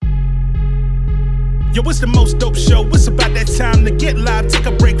Yo, it's the most dope show. It's about that time to get live. Take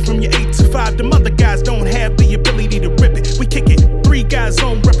a break from your 8 to 5. Them other guys don't have the ability to rip it. We kick it. 3 guys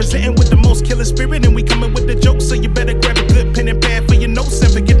on, representing with the most killer spirit. And we coming with the jokes, so you better grab a good pen and pad for your notes.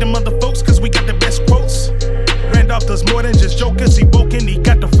 And forget them other folks, cause we got the best quotes. Randolph does more than just jokers. He woke and he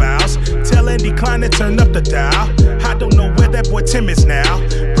got the files. Tell Andy Klein to turn up the dial. I don't know where that boy Tim is now.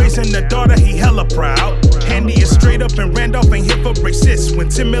 Raising the daughter, he hella proud. Andy is straight up and Randolph ain't here for racist. When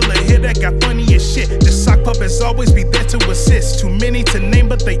Tim Miller hit, that got funny as shit. The sock puppets always be there to assist. Too many to name,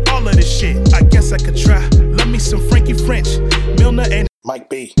 but they all of this shit. I guess I could try. Love me some Frankie French, Milner and Mike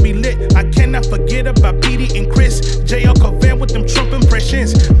B. Be lit. I cannot forget about Petey and Chris. JL Covan with them Trump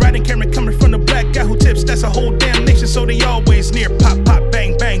impressions. Riding camera coming from the black guy who tips. That's a whole damn nation, so they always near. Pop, pop,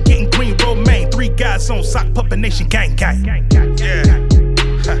 bang, bang. Getting green, romaine. 3 guys on Sock Puppet Nation, gang, gang. Yeah.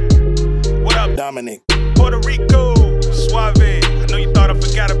 What up, Dominic? Puerto Rico, Suave. I know you thought I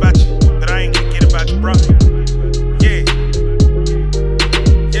forgot about you, but I ain't gonna forget about you, bro. Yeah.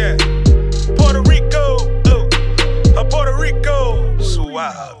 Yeah. Puerto Rico, Puerto Rico,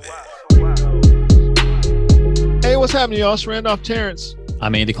 Suave. Hey, what's happening, y'all? It's Randolph Terrence.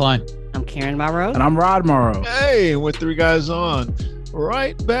 I'm Andy Klein. I'm Karen Morrow. And I'm Rod Morrow. Hey, we're 3 guys on.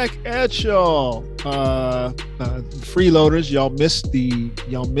 Right back at y'all. Freeloaders, y'all missed the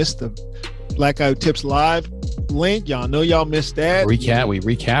Black Guy Who Tips Live link. Y'all know y'all missed that. We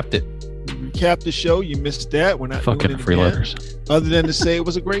recapped it. Recapped the show. You missed that. We're not fucking doing it freeloaders. Again, other than to say it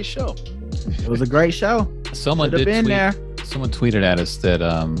was a great show. It was a great show. Someone did been tweet there. Someone tweeted at us that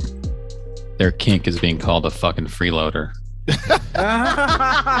their kink is being called a fucking freeloader.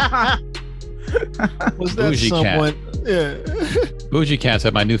 Was that Bougie someone? Cat. Yeah. Bougie Cat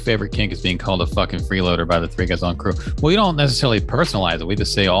said, my new favorite kink is being called a fucking freeloader by the 3 guys on crew. Well, you don't necessarily personalize it. We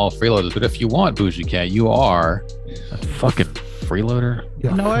just say all freeloaders. But if you want Bougie Cat, you are a fucking freeloader.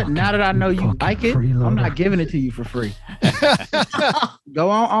 You know what? Now that I know you like it, I'm not giving it to you for free. Go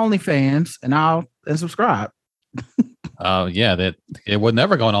on OnlyFans and subscribe. Oh, yeah. That it would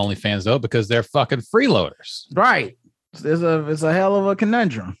never go on OnlyFans, though, because they're fucking freeloaders. Right. It's a hell of a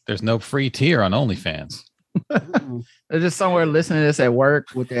conundrum. There's no free tier on OnlyFans. They're just somewhere listening to this at work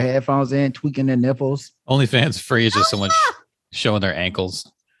with their headphones in, tweaking their nipples. OnlyFans free is just someone showing their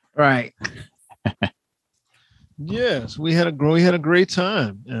ankles. Right. Yes, we had a great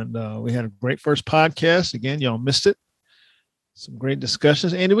time, and we had a great first podcast. Again, y'all missed it. Some great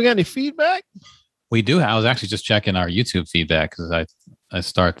discussions. Andy, we got any feedback? We do. I was actually just checking our YouTube feedback because I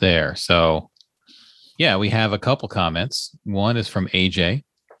start there. So, yeah, we have a couple comments. One is from AJ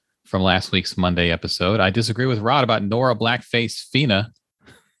from last week's Monday episode. I disagree with Rod about Nora Blackface Fina.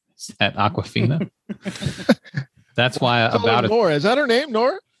 Is that Aquafina? That's why about it. Nora, is that her name,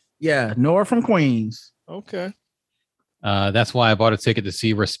 Nora? Yeah, Nora from Queens. Okay. That's why I bought a ticket to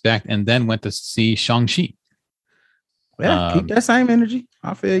see Respect and then went to see Shang-Chi. Yeah, keep that same energy.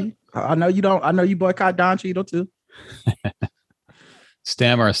 I feel you. I know you don't. I know you boycott Don Cheadle too.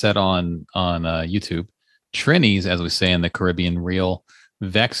 Stammer said on YouTube, Trini's, as we say in the Caribbean, real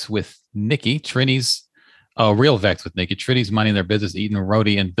vex with Nikki. Trini's, real vex with Nikki. Trini's minding their business, eating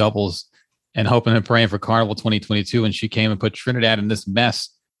roti and doubles and hoping and praying for Carnival 2022. And she came and put Trinidad in this mess.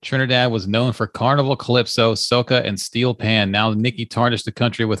 Trinidad was known for Carnival, Calypso, Soca, and Steel Pan. Now Nikki tarnished the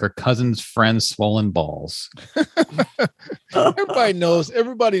country with her cousin's friend's swollen balls. Everybody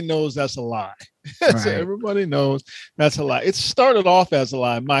knows that's a lie. Right. Everybody knows that's a lie. It started off as a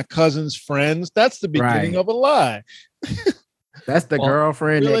lie. My cousin's friends. That's the beginning of a lie. That's the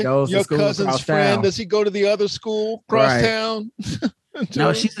girlfriend really? that goes Your to school cousin's across friend. town. Does he go to the other school across town?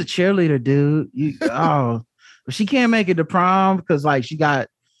 No, she's a cheerleader, dude. But she can't make it to prom because she going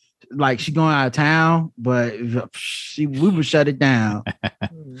out of town, but we would shut it down.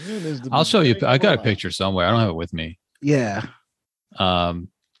 I'll show you. I got a picture somewhere. I don't have it with me. Yeah.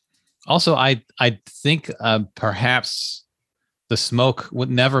 Also, I think perhaps the smoke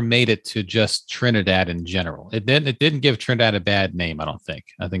would never made it to just Trinidad in general. It didn't give Trinidad a bad name. I don't think.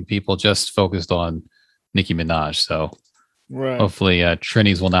 I think people just focused on Nicki Minaj. So hopefully,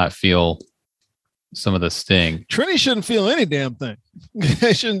 Trinis will not feel some of the sting. Trini shouldn't feel any damn thing.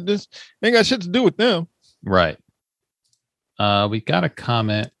 They shouldn't. Ain't got shit to do with them. Right. We got a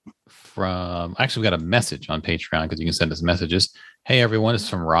comment from. Actually, we got a message on Patreon because you can send us messages. Hey everyone, it's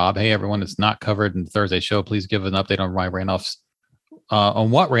from Rob. Hey everyone, it's not covered in the Thursday show. Please give an update on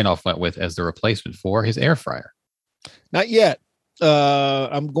what Randolph went with as the replacement for his air fryer. Not yet.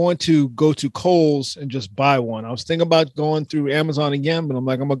 I'm going to go to Kohl's and just buy one. I was thinking about going through Amazon again, but I'm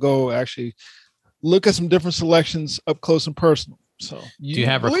going to go actually look at some different selections up close and personal. So do you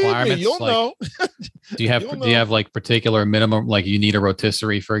have requirements? You'll know. Do you have like particular minimum, like you need a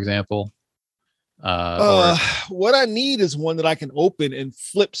rotisserie, for example? What I need is one that I can open and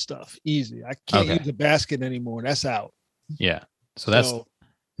flip stuff easy. I can't Okay. use a basket anymore. That's out. Yeah. So that's So,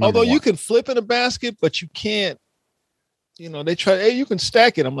 number although you one. can flip in a basket, but you can't. They try. Hey, you can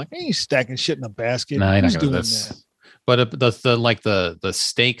stack it. I'm like, I ain't stacking shit in a basket. No, you're not Who's gonna. doing That's. that? But the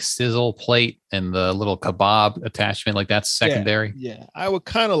steak sizzle plate and the little kebab attachment, like that's secondary. Yeah, I would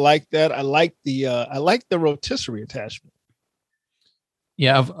kind of like that. I like the rotisserie attachment.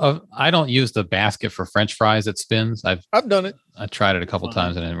 Yeah, I don't use the basket for French fries that spins. I've done it. I tried it a couple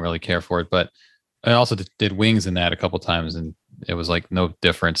times and I didn't really care for it, but I also did wings in that a couple times and it was like no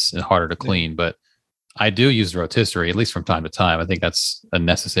difference and harder to clean. But I do use the rotisserie at least from time to time. I think that's a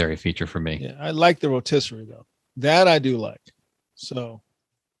necessary feature for me. Yeah, I like the rotisserie though. That I do like. So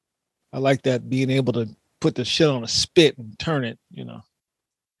I like that being able to put the shit on a spit and turn it.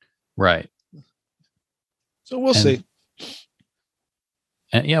 Right. So we'll see.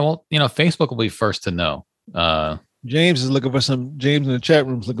 And yeah, well, Facebook will be first to know. James in the chat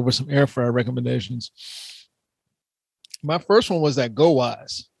room is looking for some air fryer recommendations. My first one was that Go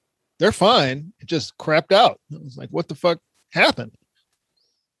Wise. They're fine. It just crapped out. It was like, what the fuck happened?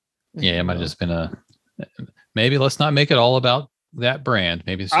 Yeah, it might have just been maybe let's not make it all about that brand.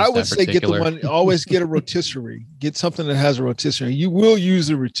 Maybe it's just I would say get the one. Always get a rotisserie. Get something that has a rotisserie. You will use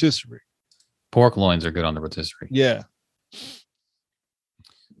a rotisserie. Pork loins are good on the rotisserie. Yeah.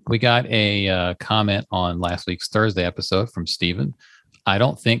 We got a comment on last week's Thursday episode from Steven. I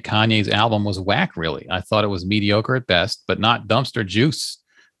don't think Kanye's album was whack, really. I thought it was mediocre at best, but not dumpster juice.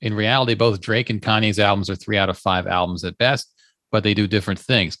 In reality, both Drake and Kanye's albums are 3 out of 5 albums at best, but they do different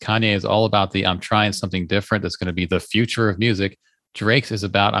things. Kanye is all about I'm trying something different that's going to be the future of music. Drake's is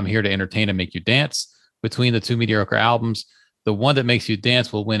about I'm here to entertain and make you dance. Between the two mediocre albums, the one that makes you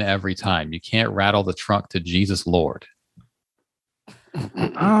dance will win every time. You can't rattle the trunk to Jesus Lord. So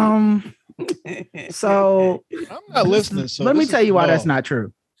I'm not listening. So let me this tell is you why wrong. that's not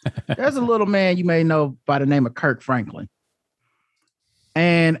true. There's a little man you may know by the name of Kirk Franklin.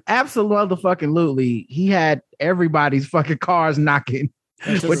 And absolutely, he had everybody's fucking cars knocking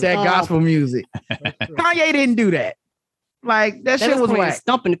with that gospel music. Kanye didn't do that. Like that shit was whack.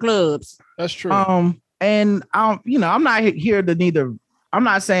 Stumping the clubs. That's true. And I'm not here to neither. I'm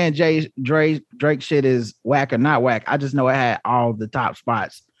not saying Drake shit is whack or not whack. I just know it had all the top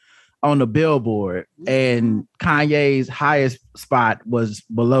spots on the Billboard, and Kanye's highest spot was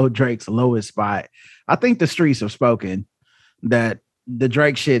below Drake's lowest spot. I think the streets have spoken that the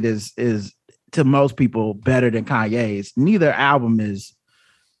Drake shit is to most people better than Kanye's. Neither album is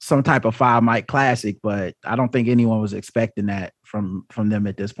some type of 5 mic classic, but I don't think anyone was expecting that from them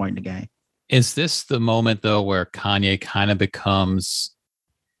at this point in the game. Is this the moment though where Kanye kind of becomes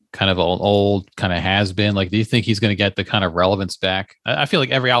kind of old kind of has been? Like, do you think he's going to get the kind of relevance back? I feel like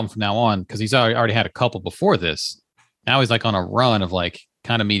every album from now on, because he's already had a couple before this. Now he's like on a run of like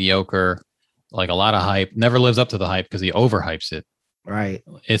kind of mediocre, like a lot of hype, never lives up to the hype because he overhypes it. Right.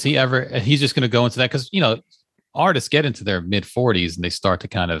 Is he ever, he's just going to go into that? Because, artists get into their mid 40s and they start to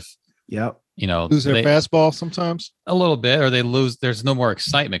kind of, lose their fastball sometimes a little bit, or they lose. There's no more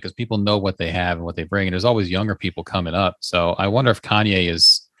excitement because people know what they have and what they bring. And there's always younger people coming up. So I wonder if Kanye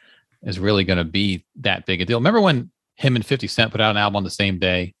is really going to be that big a deal. Remember when him and 50 Cent put out an album on the same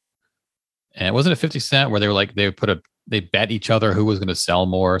day? And it wasn't a 50 Cent where they were like, they bet each other who was going to sell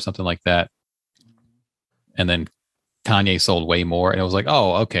more or something like that. And then Kanye sold way more. And it was like,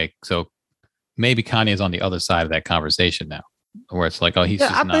 oh, okay. So maybe Kanye is on the other side of that conversation now, where it's like, oh, he's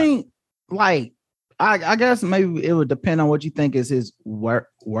just not. I think, like, I guess maybe it would depend on what you think is his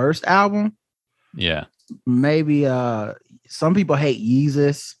worst album. Yeah. Maybe some people hate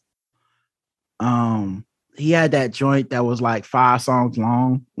Yeezus. He had that joint that was like 5 songs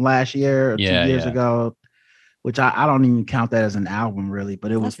long last year or 2 years ago, which I don't even count that as an album really,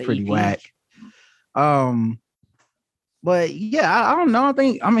 but it was pretty whack. But yeah, I don't know.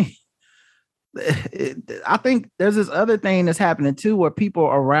 I think there's this other thing that's happening too, where people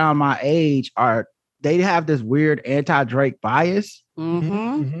around my age they have this weird anti-Drake bias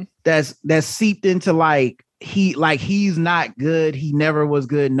that's seeped into like he's not good. He never was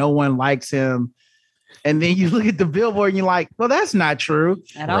good. No one likes him. And then you look at the Billboard and you're like, well, that's not true.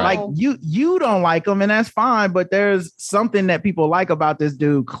 At all. Like you don't like him, and that's fine. But there's something that people like about this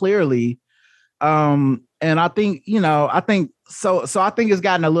dude clearly. And I think, I think it's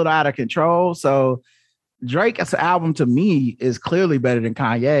gotten a little out of control. So Drake's album to me is clearly better than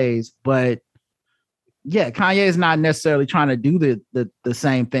Kanye's, but yeah, Kanye is not necessarily trying to do the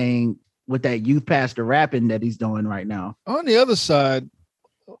same thing with that youth pastor rapping that he's doing right now. On the other side,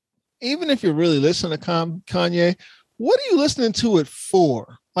 even if you're really listening to Kanye, what are you listening to it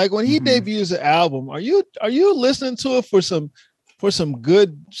for? Like when he debuts the album, are you listening to it for some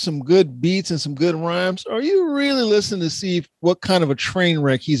good beats and some good rhymes? Or are you really listening to see what kind of a train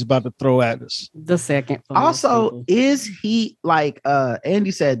wreck he's about to throw at us? The second. Also, is he like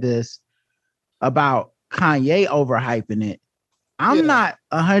Andy said this about Kanye overhyping it? I'm not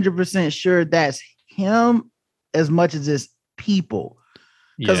 100% sure that's him as much as it's people.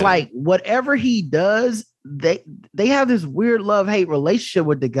 Because like whatever he does, they have this weird love-hate relationship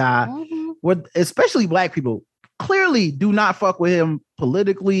with the guy, where especially black people clearly do not fuck with him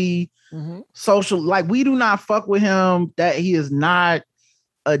politically, social. Like we do not fuck with him. That he is not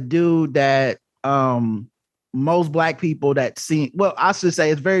a dude that most black people that see. Well, I should say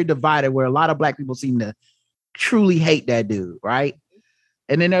it's very divided. Where a lot of black people seem to truly hate that dude, right?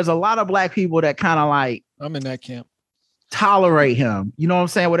 And then there's a lot of black people that kind of like, I'm in that camp, tolerate him. You know what I'm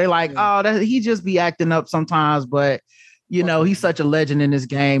saying? Where they're like, he just be acting up sometimes, but you know, he's such a legend in this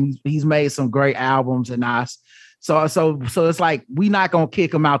game. He's made some great albums and us. So it's like, we not going to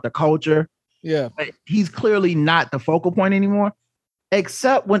kick him out the culture. Yeah. But he's clearly not the focal point anymore,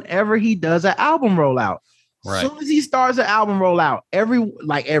 except whenever he does an album rollout. Right. As soon as he starts an album rollout,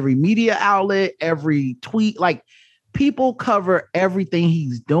 every media outlet, every tweet, like people cover everything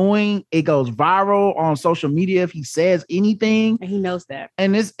he's doing. It goes viral on social media if he says anything. And he knows that.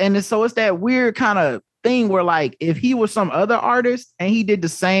 And it's that weird kind of thing where like if he was some other artist and he did the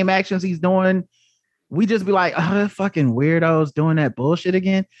same actions he's doing, we just be like, oh, fucking weirdos doing that bullshit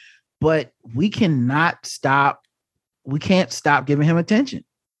again. But we can't stop giving him attention.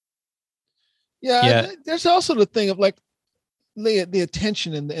 Yeah. There's also the thing of like the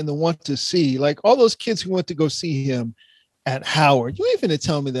attention and the want to see, like all those kids who went to go see him at Howard. You ain't finna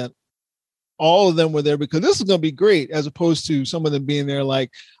tell me that all of them were there because this is going to be great, as opposed to some of them being there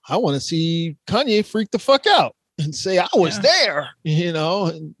like, I want to see Kanye freak the fuck out and say I was there, you know.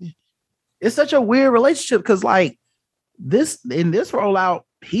 And it's such a weird relationship because like in this rollout,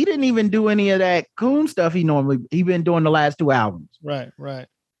 he didn't even do any of that coon stuff he been doing the last two albums. Right.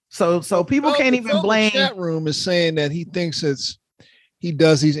 So people can't even blame. The chat room is saying that he thinks he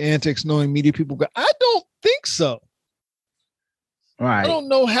does these antics knowing media people go. I don't think so. Right. I don't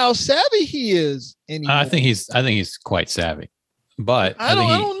know how savvy he is anymore. I think he's quite savvy, but I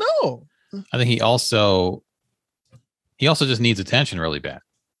don't know. I think he also just needs attention really bad.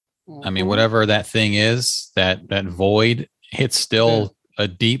 I mean, whatever that thing is, that void, it's still a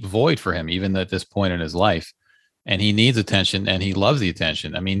deep void for him, even at this point in his life. And he needs attention and he loves the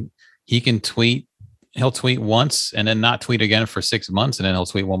attention. I mean, he'll tweet once and then not tweet again for 6 months. And then he'll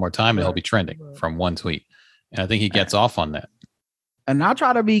tweet one more time and he'll be trending from one tweet. And I think he gets off on that. And I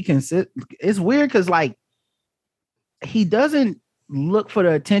try to be consistent. It's weird because like he doesn't look for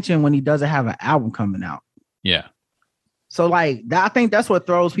the attention when he doesn't have an album coming out. Yeah. So like I think that's what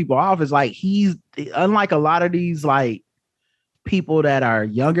throws people off is like he's unlike a lot of these like people that are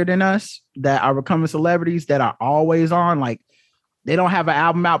younger than us that are becoming celebrities that are always on, like they don't have an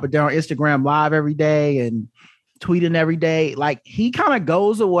album out, but they're on Instagram live every day and tweeting every day. Like he kind of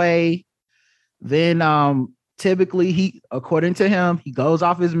goes away. Then typically according to him, he goes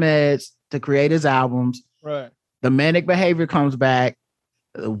off his meds to create his albums. Right. The manic behavior comes back.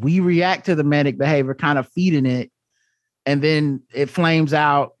 We react to the manic behavior, kind of feeding it. And then it flames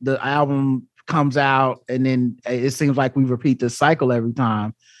out. The album comes out, and then it seems like we repeat this cycle every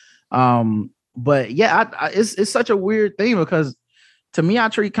time. But yeah, it's such a weird thing because to me, I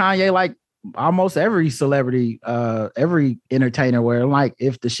treat Kanye like almost every celebrity, every entertainer, where like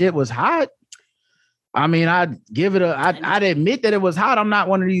if the shit was hot, I mean, I'd give it I'd admit that it was hot. I'm not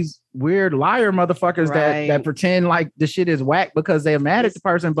one of these weird liar motherfuckers that pretend like the shit is whack because they're mad at the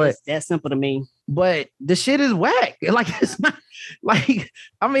person. But it's that simple to me. But the shit is whack. Like it's not like,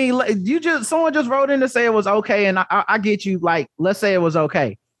 I mean, someone just wrote in to say it was okay. And I get you. Like, let's say it was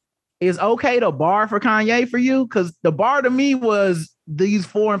okay. Is okay the bar for Kanye for you? Because the bar to me was these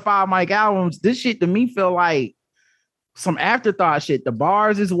 4 and 5 mic albums. This shit to me feel like some afterthought shit. The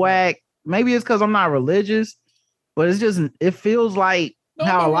bars is whack. Maybe it's because I'm not religious, but it feels like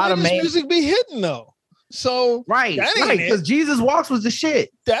how a lot of music be hitting though. So right, because Jesus Walks was the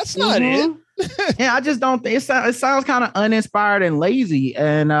shit. That's not it. Yeah, I just don't think it sounds kind of uninspired and lazy,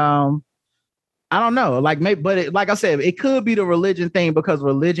 and I don't know. Like maybe, but like I said, it could be the religion thing because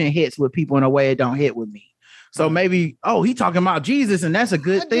religion hits with people in a way it don't hit with me. So maybe, he talking about Jesus, and that's a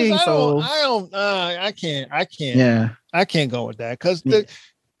good thing. I can't. Yeah, I can't go with that because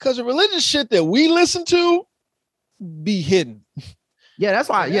the religious shit that we listen to be hidden. Yeah, that's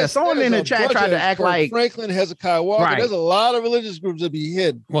why. Yeah, someone in the chat tried to act like Franklin, Hezekiah Walker. Right. There's a lot of religious groups that be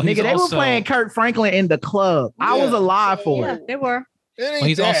hidden. Well, nigga, they were playing Kirk Franklin in the club. Yeah. I was alive for it. They were. Well,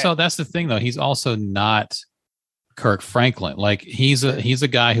 he's also, that's the thing though. He's also not Kirk Franklin. Like he's a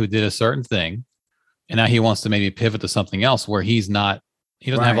guy who did a certain thing, and now he wants to maybe pivot to something else where he doesn't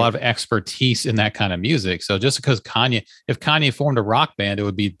have a lot of expertise in that kind of music. So just because if Kanye formed a rock band, it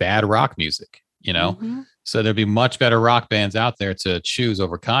would be bad rock music, you know? Mhm. So there'd be much better rock bands out there to choose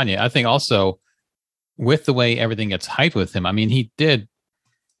over Kanye. I think also with the way everything gets hyped with him, I mean, he did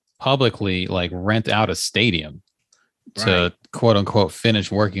publicly like rent out a stadium to quote unquote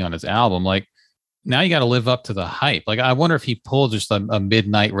finish working on his album. Like now you got to live up to the hype. Like I wonder if he pulled just a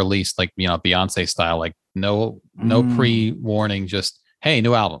midnight release, like, you know, Beyonce style, like no pre-warning, just, hey,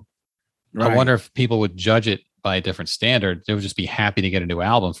 new album. I wonder if people would judge it by a different standard. They would just be happy to get a new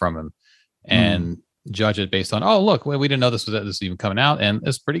album from him and judge it based on, oh, look, we didn't know this was even coming out, and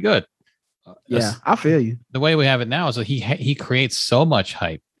it's pretty good. Yeah, I feel you. The way we have it now is that he creates so much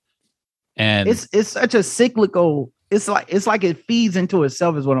hype, and it's such a cyclical. It's like it feeds into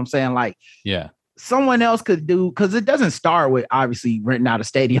itself, is what I'm saying. Like, yeah, someone else could do, because it doesn't start with obviously renting out a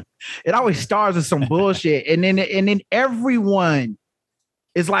stadium. It always starts with some bullshit, and then everyone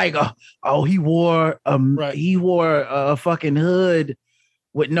is like, oh, he wore a fucking hood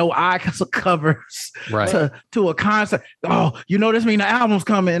with no eye covers to a concert. Oh, you know, this mean the album's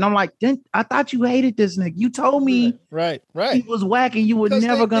coming. And I'm like, I thought you hated this nigga. You told me right. he was whack and you were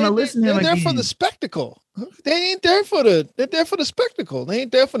never gonna listen to him again. They're there for the spectacle. They ain't there for they're there for the spectacle. They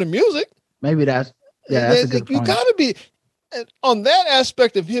ain't there for the music. Maybe that's a good point. You gotta be on that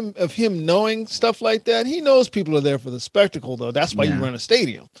aspect of him knowing stuff like that. He knows people are there for the spectacle, though. That's why you run a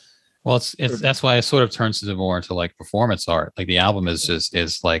stadium. Well, it's that's why it sort of turns into more into like performance art. Like the album is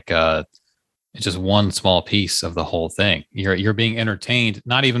like it's just one small piece of the whole thing. You're being entertained,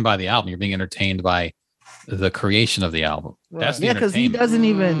 not even by the album. You're being entertained by the creation of the album. Right. That's because he doesn't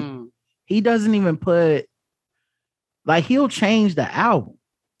even put, like, he'll change the album.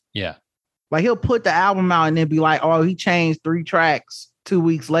 Yeah. Like he'll put the album out and then be like, oh, he changed 3 tracks 2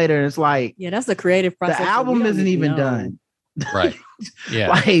 weeks later. And it's like, yeah, that's a creative process. The album isn't even done. Right. Yeah.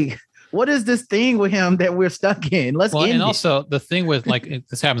 Like, what is this thing with him that we're stuck in? Let's end and it. also the thing with, like,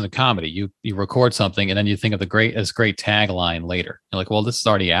 this happens in comedy. You record something and then you think of the great tagline later. You're like, well, this is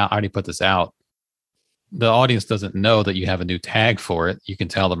already out. I already put this out. The audience doesn't know that you have a new tag for it. You can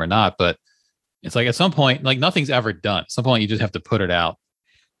tell them or not, but it's like at some point, like nothing's ever done. At some point you just have to put it out.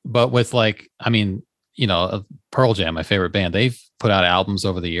 But with, like, I mean, you know, Pearl Jam, my favorite band, they've put out albums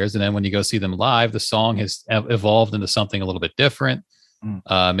over the years. And then when you go see them live, the song has evolved into something a little bit different.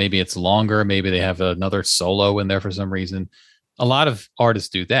 Maybe it's longer. Maybe they have another solo in there for some reason. A lot of artists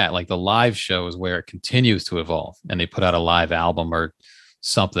do that. Like the live show is where it continues to evolve and they put out a live album or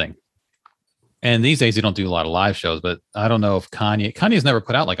something. And these days you don't do a lot of live shows, but I don't know if Kanye's never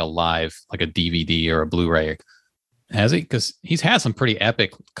put out like a live, like a DVD or a Blu-ray. Has he? Because he's had some pretty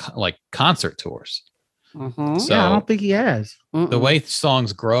epic like concert tours. Mm-hmm. So I don't think he has. The way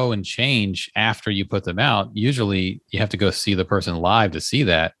songs grow and change after you put them out, usually you have to go see the person live to see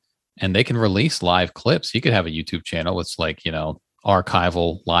that. And they can release live clips. You could have a YouTube channel with, like, you know,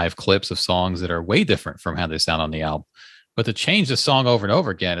 archival live clips of songs that are way different from how they sound on the album. But to change the song over and over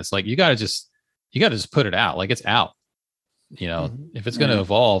again, it's like you gotta just put it out. Like it's out. You know, if it's gonna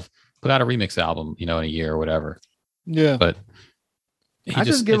evolve, put out a remix album, you know, in a year or whatever. Yeah. But I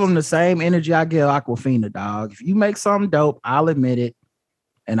just give him the same energy I give Aquafina, dog. If you make something dope, I'll admit it,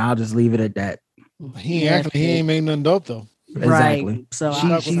 and I'll just leave it at that. He ain't made nothing dope though. Exactly. Right. So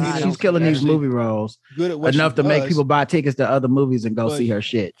she's killing these movie roles good at what enough to make people buy tickets to other movies and go But see her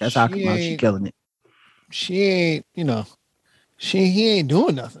shit. That's how she's killing it. She ain't, you know, he ain't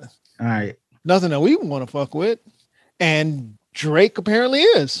doing nothing. All right. Nothing that we want to fuck with. And Drake apparently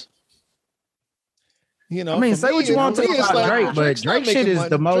is. You know, I mean, for say me, what you want to it's about like, Drake, but Drake's not Drake shit making is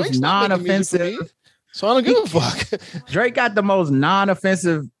the most Drake's not making music for me, non-offensive. So I don't give a fuck. Drake got the most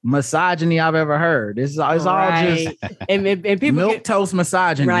non-offensive misogyny I've ever heard. It's all just and people milk toast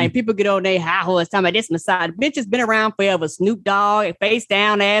misogyny. Right. People get on their high horse talking about this misogyny. Bitch has been around forever. Snoop Dogg, face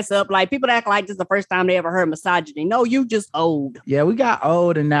down, ass up. Like people act like this is the first time they ever heard misogyny. No, you just old. Yeah, we got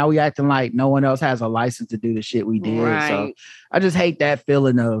old and now we acting like no one else has a license to do the shit we did. Right. So I just hate that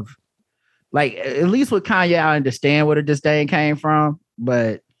feeling of, like, at least with Kanye, I understand where the disdain came from,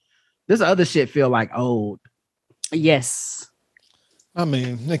 but this other shit feel like old. Yes. I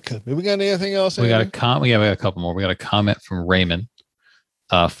mean, it could be. We got anything else? We got a couple more. We got a comment from Raymond.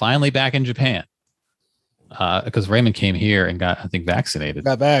 Finally back in Japan. Because Raymond came here and got, I think, vaccinated.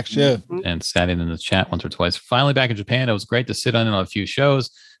 Got vaxxed, yeah. And sat in the chat once or twice. Finally back in Japan. It was great to sit on a few shows.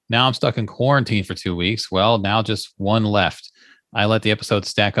 Now I'm stuck in quarantine for 2 weeks. Well, now just one left. I let the episode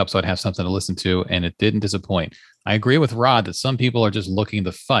stack up so I'd have something to listen to, and it didn't disappoint. I agree with Rod that some people are just looking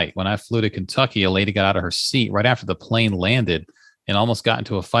to fight. When I flew to Kentucky, a lady got out of her seat right after the plane landed and almost got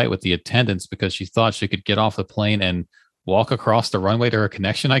into a fight with the attendants because she thought she could get off the plane and walk across the runway to her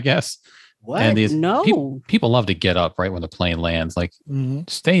connection, I guess. What? And No. people love to get up right when the plane lands. Like,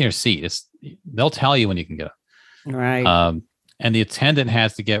 stay in your seat. They'll tell you when you can get up. Right. And the attendant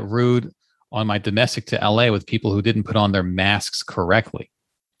has to get rude on my domestic to LA with people who didn't put on their masks correctly.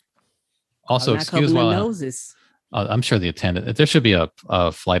 Also, Not excuse covering while their noses. I'm sure the attendant. There should be a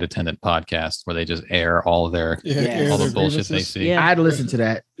flight attendant podcast where they just air all of their Yeah. all the their bullshit they grievances. see. Yeah. I'd listen to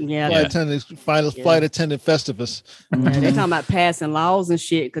that. Yeah. Flight attendant, flight attendant Festivus. Yeah, they talking about passing laws and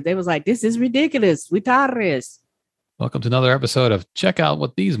shit because they was like, this is ridiculous. We tired of this. Welcome to another episode of Check Out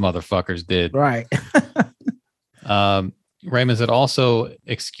What These Motherfuckers Did. Right. Raymond said also,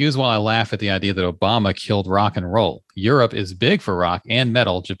 excuse while I laugh at the idea that Obama killed rock and roll. Europe is big for rock and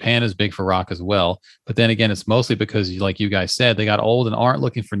metal. Japan is big for rock as well. But then again, it's mostly because, like you guys said, they got old and aren't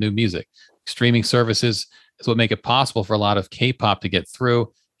looking for new music. Streaming services is what make it possible for a lot of K-pop to get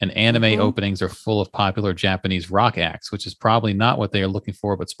through. And anime openings are full of popular Japanese rock acts, which is probably not what they are looking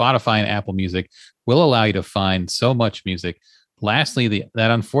for. But Spotify and Apple Music will allow you to find so much music. Lastly,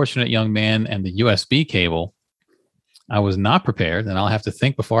 that unfortunate young man and the USB cable. I was not prepared, and I'll have to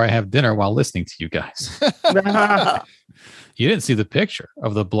think before I have dinner while listening to you guys. You didn't see the picture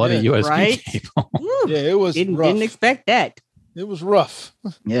of the bloody USB right? cable. Woo. Yeah, it was rough. Didn't expect that. It was rough.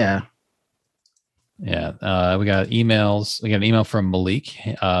 Yeah. Yeah. We got emails. We got an email from Malik.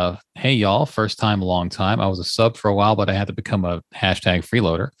 Hey, y'all. First time, long time. I was a sub for a while, but I had to become a hashtag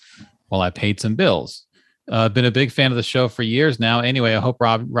freeloader while I paid some bills. Been a big fan of the show for years now. Anyway, I hope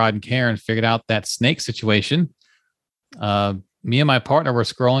Rod and Karen figured out that snake situation. Me and my partner were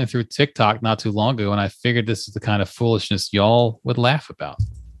scrolling through TikTok not too long ago, and I figured this is the kind of foolishness y'all would laugh about.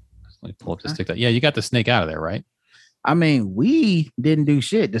 Let me pull up this TikTok. Yeah, you got the snake out of there, right? I mean, we didn't do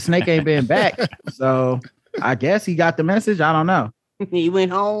shit. The snake ain't been back. So I guess he got the message. I don't know. He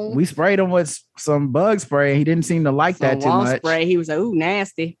went home. We sprayed him with some bug spray. He didn't seem to like Some that too wall much. spray. He was like, ooh,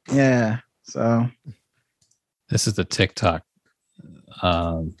 nasty. Yeah. So This is the TikTok.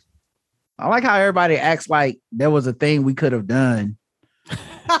 I like how everybody acts like there was a thing we could have done.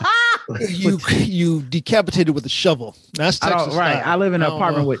 You decapitated with a shovel. That's I Texas don't, right. style. I live in an I don't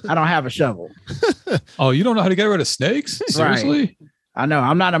apartment know. with, I don't have a shovel. Oh, you don't know how to get rid of snakes? Seriously? I know.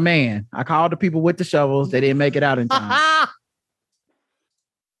 I'm not a man. I called the people with the shovels. They didn't make it out in time. All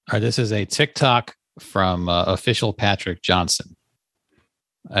right, this is a TikTok from official Patrick Johnson,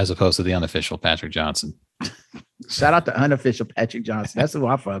 as opposed to the unofficial Patrick Johnson. Shout out to unofficial Patrick Johnson. That's who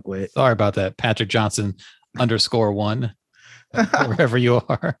I fuck with. Sorry about that, Patrick Johnson _1, wherever you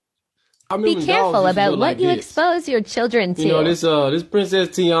are. Be careful about what you expose your children to. You know, this Princess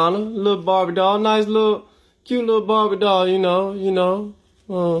Tiana, little Barbie doll, nice little, cute little Barbie doll, you know.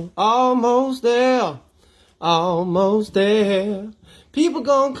 Almost there. People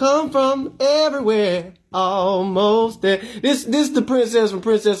gonna come from everywhere. Almost there. This the princess from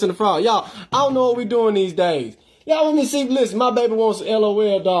Princess and the Frog. Y'all, I don't know what we doing these days. Y'all let me see. Listen, my baby wants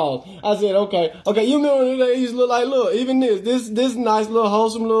LOL dolls. I said, okay. You remember when they used to look like, look, even this nice little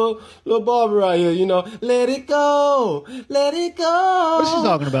wholesome little Barbie right here, you know. Let it go. What is she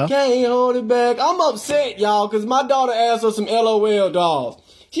talking about? Can't hold it back. I'm upset, y'all, because my daughter asked for some LOL dolls.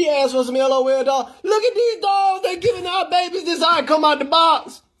 She asked for some LOL dolls. Look at these dolls they giving our babies this eye come out the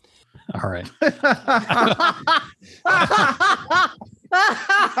box. All right. That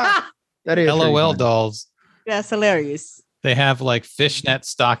is pretty LOL funny. dolls. That's hilarious. They have like fishnet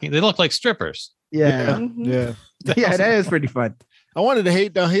stocking. They look like strippers. Yeah. Yeah. Yeah, that is pretty fun. I wanted to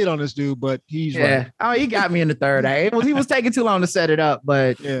hate on this dude, but he's Yeah. right. Oh, he got me in the third act. He was taking too long to set it up,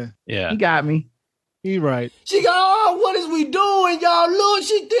 but Yeah. Yeah. he got me. He's right. She got, oh, what is we doing, y'all? Look,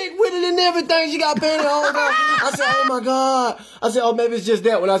 she thick with it and everything. She got pantyhose on. I said, oh my God. I said, oh, maybe it's just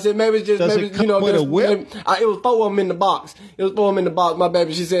that one. I said, maybe it's just, Does maybe, it come with there's- a whip? it was 4 of them in the box. My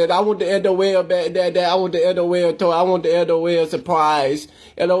baby. She said, I want the Edowell back there. I want the Edowell toy. I want the Edowell surprise.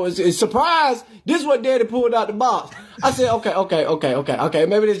 It's surprise. This is what Daddy pulled out the box. I said, okay.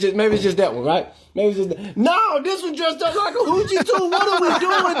 Maybe it's just that one, right? Maybe it's just that. No, this one dressed up like a hoochie too. What are we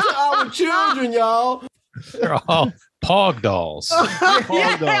doing to our children, y'all? They're all Pog dolls.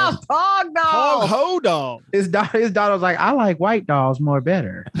 Pog dolls. Pog Pog dog. ho dog. His daughter was like, I like white dolls more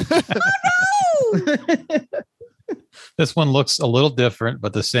better. This one looks a little different,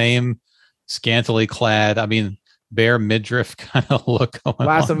 but the same scantily clad. I mean, bare midriff kind of look going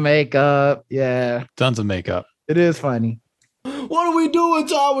Lots on. of makeup. Yeah. Tons of makeup. It is funny. What are we doing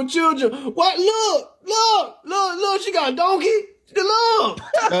to our children? What? Look, she got a donkey. Look,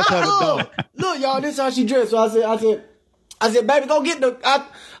 Let's have a dog. look, y'all. This is how she dressed. So I said, baby, go get the.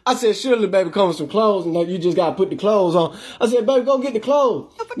 I said, surely, baby, come with some clothes, and you just gotta put the clothes on. I said, baby, go get the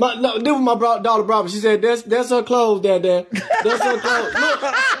clothes. This was my daughter Barbara. She said, that's her clothes, Dad. That's her clothes. Look,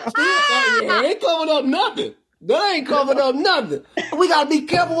 yeah, ain't covered up nothing. That ain't covered up nothing. We gotta be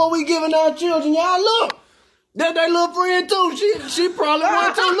careful what we giving our children, y'all. Look. That little friend too. She probably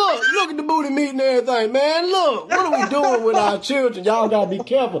want to. Look at the booty meat and everything, man. Look, what are we doing with our children? Y'all gotta be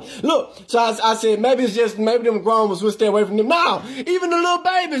careful. Look, so I said maybe them grown ones will stay away from them. Now, even the little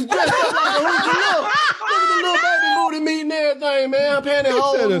babies dressed up like a hoochie. Look at the little baby booty meat and everything, man.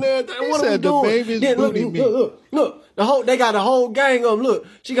 Pantyhose and everything. What are we doing? Baby's booty meat. Look. They got a whole gang of them. Look,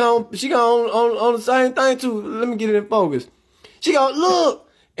 she got on the same thing too. Let me get it in focus. She got look.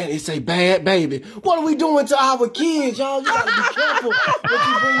 And it say bad baby. What are we doing to our kids, y'all? You gotta be careful when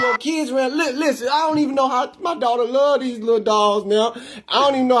you bring your kids around. Listen, I don't even know how my daughter love these little dolls now. I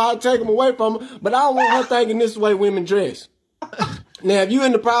don't even know how to take them away from her. But I don't want her thinking this is the way women dress. Now, if you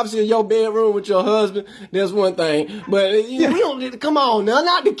in the privacy of your bedroom with your husband, that's one thing. But we don't. Come on now,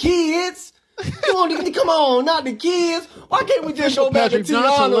 not the kids. Come on, not the kids. Why can't we just go back to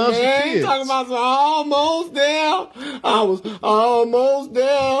Tiana, man? Talking about some almost there. I was almost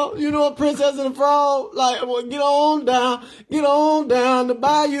there. You know, Princess and the Frog. Like, well, get on down to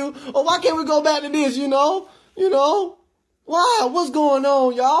Bayou. Or why can't we go back to this? You know? Why? What's going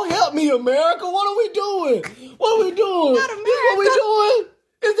on, y'all? Help me, America. What are we doing? What are we doing? Not America. This what we doing?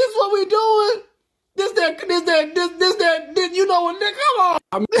 Is this what we doing? This, you know what? Come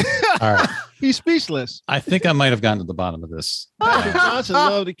on. All right. He's speechless. I think I might have gotten to the bottom of this. Patrick Johnson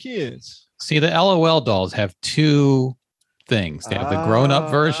love the kids. See, the LOL dolls have two things. They have the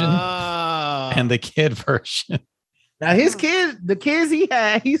grown-up version and the kid version. Now the kids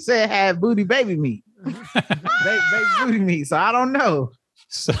he said had baby meat. baby booty meat. So I don't know.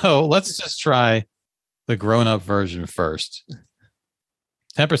 So let's just try the grown-up version first.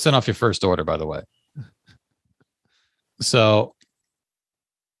 10% off your first order, by the way. So,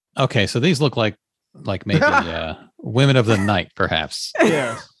 okay, so these look like maybe women of the night, perhaps.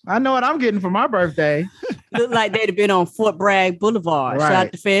 Yeah, I know what I'm getting for my birthday. Look like they'd have been on Fort Bragg Boulevard. Right. Shout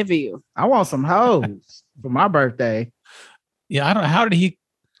out to Fairview. I want some hoes for my birthday. Yeah, I don't know. How did he?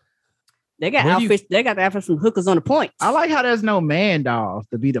 They got outfits. They got the outfits from Hookers on the Point. I like how there's no man dolls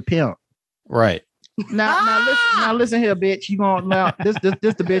to be the pimp. Right. Now listen here, bitch. You gonna this the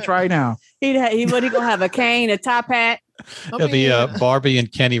bitch right now. He gonna have a cane, a top hat. It'll be Barbie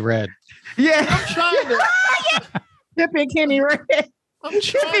and Kenny Red. Yeah, I'm trying to. Pip and Kenny Red. I'm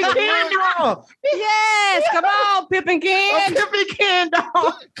trying to. Yes, come on, Pip and Ken. Pip and Ken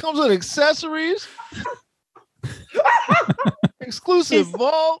doll. Comes with accessories. Exclusive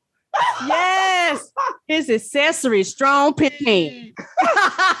vault. Yes, his accessories, strong pin.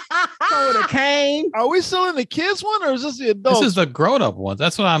 So with a cane. Are we still in the kids one, or is this the adult? This is the grown-up one.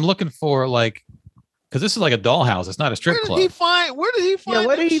 That's what I'm looking for. Like, because this is like a dollhouse. It's not a strip club. Where did he find? Yeah,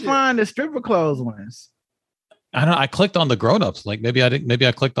 where did he find the stripper clothes ones? I don't know. I clicked on the grown-ups. Like maybe I didn't. Maybe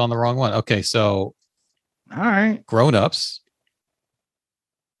I clicked on the wrong one. Okay, so all right, grown-ups.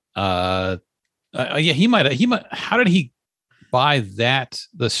 Yeah, he might. How did he buy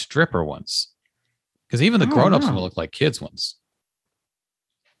the stripper ones? Because even the grown-ups will look like kids ones.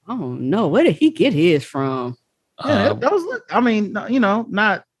 Oh no, where did he get his from? Yeah, those look. I mean,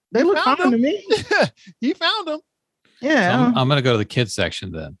 not. They look fine to me. He found them. Yeah, so I'm gonna go to the kids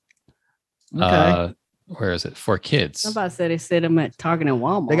section then. Okay. Where is it for kids? Somebody said they said them at Target and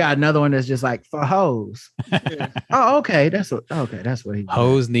Walmart. They got another one that's just like for hoes. Oh, okay. That's what he.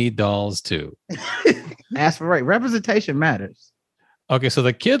 Hoes need dolls too. Ask for right. Representation matters. Okay, so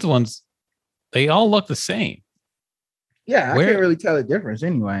the kids ones, they all look the same. Yeah, I can't really tell the difference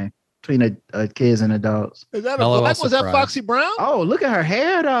anyway between kids and adults. Is that was that Foxy Brown? Oh, look at her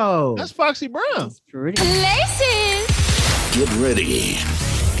hair though. That's Foxy Brown. That's pretty. Laces. Get ready.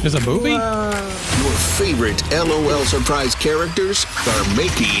 There's a movie? Your favorite LOL surprise characters are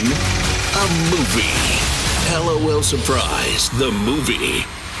making a movie. LOL Surprise, the movie.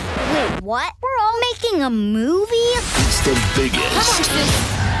 Wait, what? We're all making a movie? It's the biggest. Come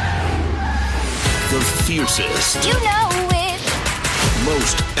on, the fiercest. You know it.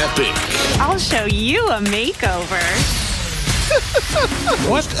 Most epic. I'll show you a makeover.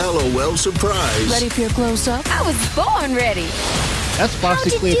 Most LOL surprise. Ready for your close-up? I was born ready. That's Foxy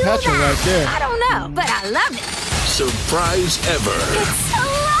Cleopatra right there. I don't know, but I love it. Surprise ever. It's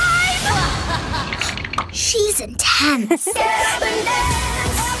alive! She's intense.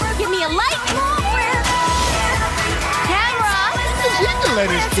 Give me a light. Camera.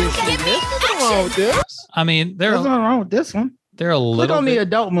 Give me. Nothing wrong with this. I mean, There's nothing wrong with this one. They're a Click little on the bit.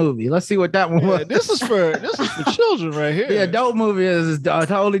 adult movie. Let's see what that one was. Yeah, this is for children right here. The adult movie is a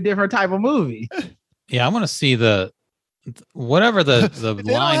totally different type of movie. Yeah, I want to see the whatever the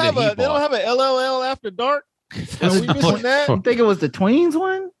They line that he they don't bought. have an LOL after dark. Are we not missing what- that? I think it was the Tweens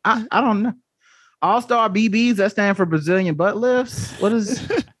one. I don't know. All-Star BBs, that stand for Brazilian butt lifts. What is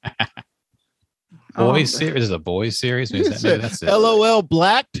Boys series is a boys series. Maybe that's it. LOL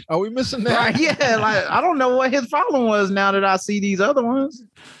blacked. Are we missing that? Right, yeah, like I don't know what his problem was now that I see these other ones.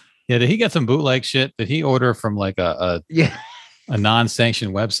 Yeah, did he get some bootleg shit? Did he order from like a Yeah,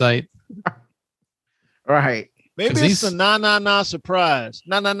 non-sanctioned website? right. Maybe 'Cause it's these- a nah surprise.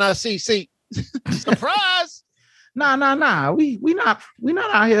 Nah see surprise. Nah. We not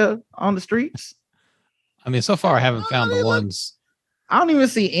out here on the streets. I mean, so far I haven't found the ones. I don't even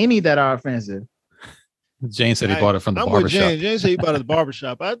see any that are offensive. Jane said he bought it from the I'm with barbershop. James. James said he bought it at the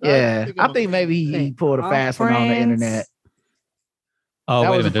barbershop. I think maybe he pulled a All fast one on the friends. internet. Oh, That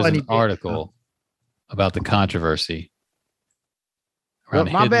wait a was a minute. There's funny an thing. article about the controversy Well,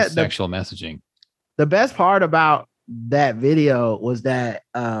 around my hidden bad, the- sexual messaging. The best part about that video was that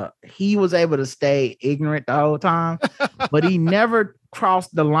he was able to stay ignorant the whole time, but he never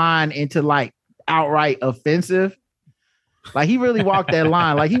crossed the line into like outright offensive. Like he really walked that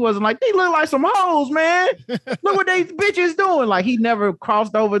line. Like he wasn't like, they look like some hoes, man. Look what they bitches doing. Like he never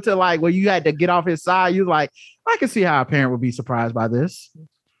crossed over to like where you had to get off his side. You like, I can see how a parent would be surprised by this.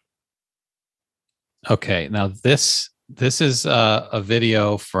 Okay, now this is a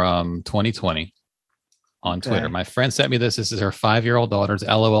video from 2020 on Okay. Twitter. My friend sent me this. This is her 5-year-old daughter's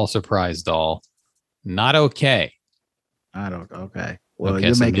LOL surprise doll. Not okay. I don't. Okay. Well, Okay,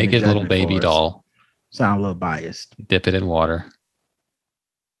 you're so making a naked little judgment baby for us. doll. Sound a little biased. Dip it in water.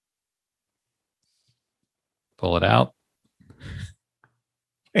 Pull it out.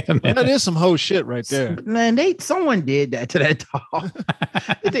 Wait a that minute. is some whole shit right there. Man, someone did that to that doll.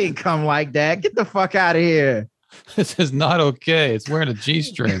 It didn't come like that. Get the fuck out of here. This is not okay. It's wearing a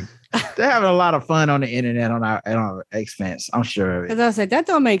G-string. They're having a lot of fun on the internet on our expense. I'm sure of it. Because I said that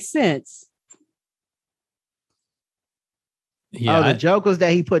don't make sense. Yeah, Oh, the joke was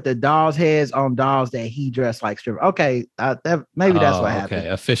that he put the dolls' heads on dolls that he dressed like stripper. Okay, maybe that's what happened. Okay,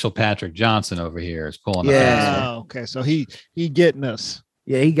 official Patrick Johnson over here is pulling. Yeah. Yeah. Oh, okay, so he getting us.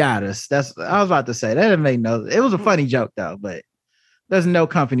 Yeah, he got us. That's I was about to say. That didn't make no. It was a funny joke though, but there's no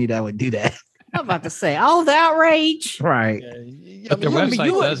company that would do that. I'm about to say all the outrage. Right. But their website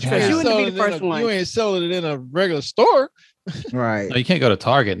does because have. you wouldn't be the selling it first in a- one. You ain't selling it in a regular store. Right. No, you can't go to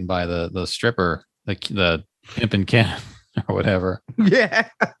Target and buy the stripper, the pimp and can or whatever. Yeah.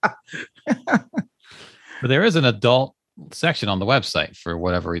 But there is an adult section on the website for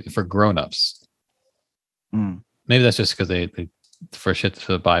whatever reason, for grown-ups. Mm. Maybe that's just because they for shit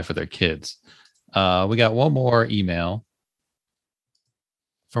to buy for their kids. We got one more email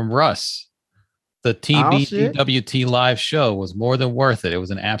from Russ. The TBGWT live show was more than worth it. It was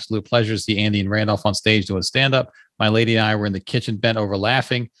an absolute pleasure to see Andy and Randolph on stage doing stand-up. My lady and I were in the kitchen bent over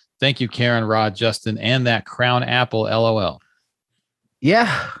laughing. Thank you, Karen, Rod, Justin, and that Crown Apple LOL.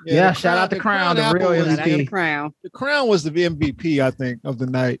 Yeah. Yeah, the Shout out to the Crown, the Crown real Apple was- Shout out to the MVP. crown. The Crown was the MVP, I think, of the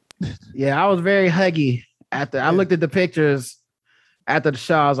night. Yeah, I was very huggy after I looked at the pictures after the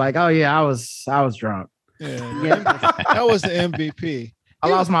show. I was like, oh yeah, I was drunk. Yeah, Yeah. that was the MVP. I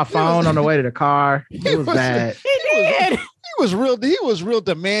lost my phone on the way to the car. It was bad. He did. He was real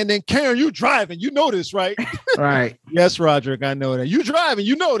demanding. Karen, you driving? You know this, right? Right. Yes, Roderick, I know that. You driving?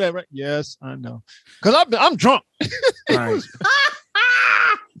 You know that, right? Yes, I know. Because I'm drunk. Right.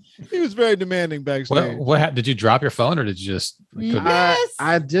 He was very demanding backstage. Did you drop your phone or did you just? couldn't-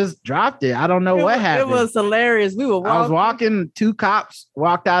 I just dropped it. I don't know what happened. It was hilarious. We were I was walking, 2 cops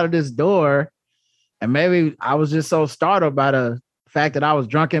walked out of this door, and maybe I was just so startled by the fact that I was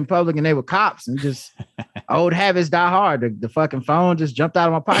drunk in public and they were cops, and just old habits die hard. The fucking phone just jumped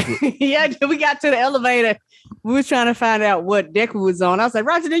out of my pocket. Yeah, we got to the elevator. We was trying to find out what deck we was on. I was like,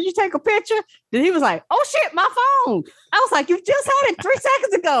 Roger, did you take a picture? Then he was like, oh shit, my phone. I was like, you just had it 3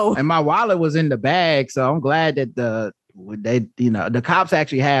 seconds ago. And my wallet was in the bag, so I'm glad that the cops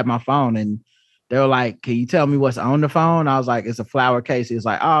actually had my phone, and they were like, can you tell me what's on the phone? I was like, it's a flower case. He was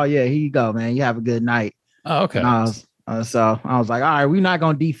like, oh yeah, here you go, man. You have a good night. Oh, okay. And so I was like, all right, we're not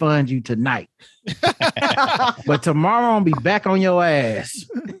gonna defund you tonight, but tomorrow I'm gonna be back on your ass.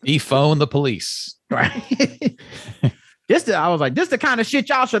 Defone the police. Right. I was like, this the kind of shit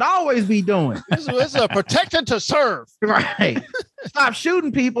y'all should always be doing. This is a protection to serve. Right. Stop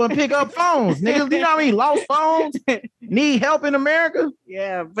shooting people and pick up phones, niggas. You know what I mean? Lost phones need help in America.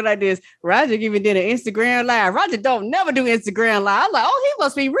 Yeah, but I did. Roger even did an Instagram live. Roger don't never do Instagram live. I'm like, oh, he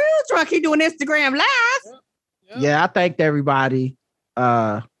must be real drunk. He doing Instagram live. Yeah, I thanked everybody.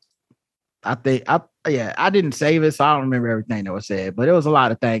 I didn't save it, so I don't remember everything that was said, but it was a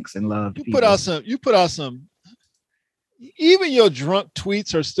lot of thanks and love. You put out some. Even your drunk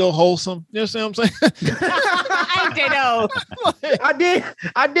tweets are still wholesome. You understand what I'm saying?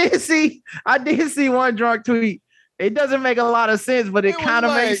 I did see one drunk tweet. It doesn't make a lot of sense, but it kind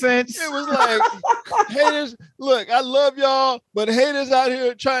of makes sense. It was like, haters, look, I love y'all, but haters out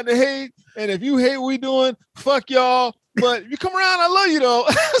here trying to hate. And if you hate what we doing, fuck y'all. But if you come around, I love you though.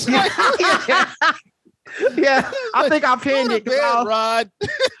 Yeah, I think I pinned it. Rod.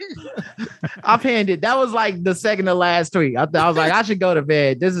 I pinned it. That was like the second to last tweet. I was like, I should go to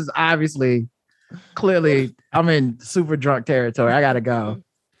bed. This is clearly, I'm in super drunk territory. I gotta go.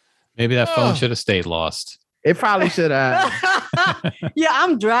 Maybe that phone should have stayed lost. It probably should have. Yeah,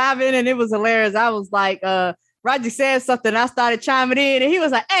 I'm driving and it was hilarious. I was like, Roger said something. I started chiming in and he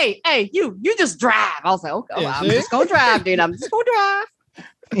was like, hey, you just drive. I was like, okay, I'm just going to drive, dude. I'm just going to drive.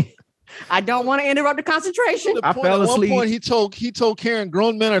 I don't want to interrupt the concentration. I fell asleep. At one point, he told Karen,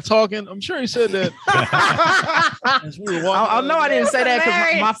 grown men are talking. I'm sure he said that. I know I didn't say that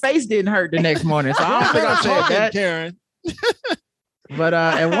because my face didn't hurt the next morning. So I don't think I said that. Karen. But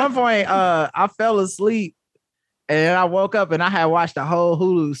at one point, I fell asleep and I woke up and I had watched the whole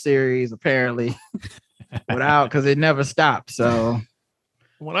Hulu series apparently because it never stopped. So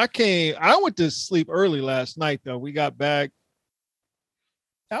when I went to sleep early last night though. We got back.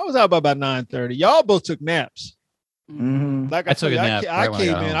 I was out by about 9:30. Y'all both took naps. Mm-hmm. Like I took a nap. I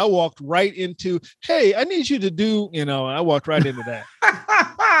came in. I walked right into, hey, I need you to do, I walked right into that.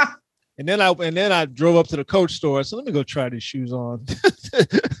 And then I drove up to the Coach store. So let me go try these shoes on.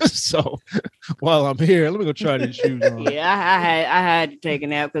 So while I'm here, let me go try these shoes on. Yeah, I had to take a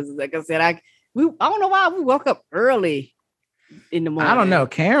nap because, like I said, I don't know why we woke up early in the morning. I don't know.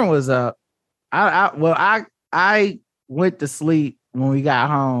 Karen was up. I went to sleep when we got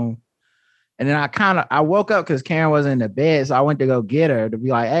home, and then I woke up because Karen wasn't in the bed, so I went to go get her to be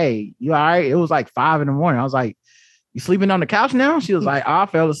like, "Hey, you all right?" It was like 5 a.m. I was like, "You sleeping on the couch now?" She was like, "Oh, I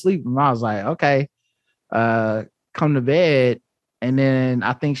fell asleep," and I was like, "Okay, come to bed." And then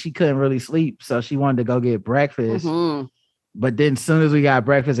I think she couldn't really sleep, so she wanted to go get breakfast. Mm-hmm. But then, as soon as we got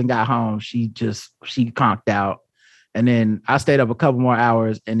breakfast and got home, she conked out. And then I stayed up a couple more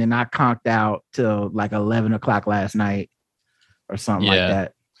hours, and then I conked out till like 11 o'clock last night. Or something like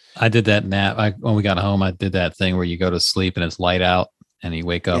that. I did that nap. When we got home, I did that thing where you go to sleep and it's light out and you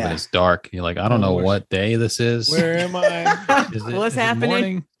wake up and it's dark. You're like, I don't know what day this is. Where am I? What's happening?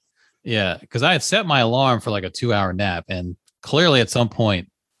 Morning? Yeah, because I had set my alarm for like a 2-hour nap, and clearly at some point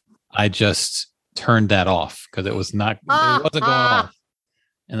I just turned that off because it wasn't going off.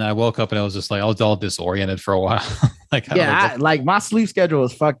 And then I woke up and I was just like, I was all disoriented for a while. Like my sleep schedule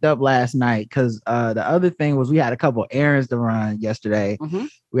was fucked up last night because the other thing was we had a couple errands to run yesterday. Mm-hmm.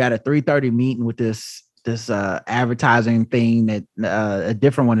 We had a 3:30 meeting with this advertising thing that a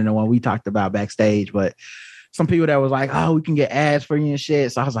different one than the one we talked about backstage, but some people that was like, oh, we can get ads for you and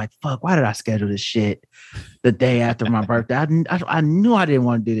shit. So I was like, fuck, why did I schedule this shit the day after my birthday? I knew I didn't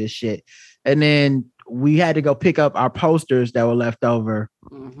want to do this shit. And then we had to go pick up our posters that were left over.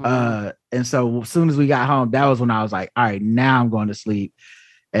 Mm-hmm. And so as soon as we got home, that was when I was like, all right, now I'm going to sleep.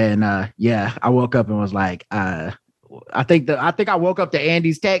 And I woke up and was like, I think I woke up to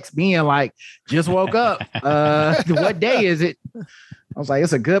Andy's text being like, just woke up. What day is it? I was like,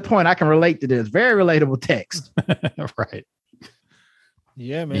 it's a good point. I can relate to this. Very relatable text. Right.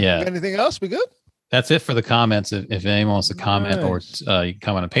 Yeah, man. Yeah. Got anything else? We good? That's it for the comments. If anyone wants to comment or you can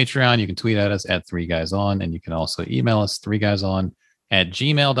comment on Patreon, you can tweet at us at 3guyson, and you can also email us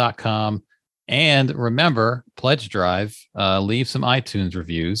 3guyson@gmail.com. And remember, Pledge Drive, leave some iTunes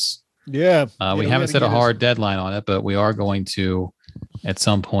reviews. Yeah. We haven't set a hard deadline on it, but we are going to, at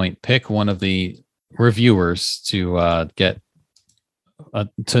some point, pick one of the reviewers to get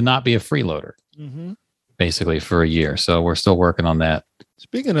to not be a freeloader, basically for a year. So we're still working on that.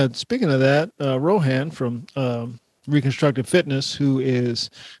 Speaking of that, Rohan from Reconstructed Fitness, who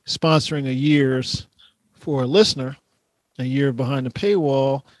is sponsoring a year's for a listener, a year behind the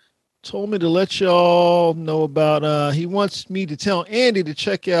paywall, told me to let y'all know about. He wants me to tell Andy to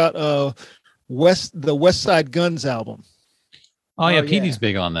check out the West Side Guns album. Oh yeah, Petey's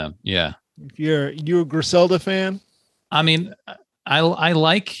big on them. Yeah. If you're a Griselda fan, I mean, I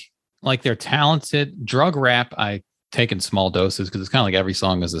like they're talented. Drug rap, I take in small doses because it's kind of like every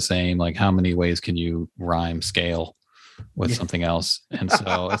song is the same. Like how many ways can you rhyme scale with something else? And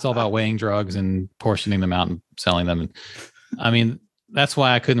so it's all about weighing drugs and portioning them out and selling them. And I mean, that's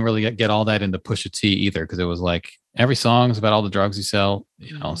why I couldn't really get all that into Pusha T either, because it was like every song is about all the drugs you sell,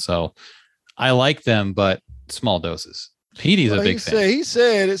 So I like them, but small doses. Petey's a big fan. He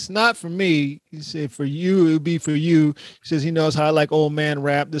said it's not for me. He said for you, it would be for you. He says he knows how I like old man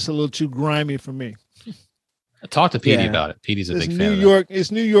rap. This is a little too grimy for me. I talked to Petey about it. Petey's a big fan. New York.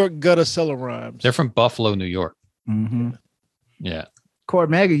 It's New York gutter cellar rhymes. They're from Buffalo, New York. Mm-hmm. Yeah.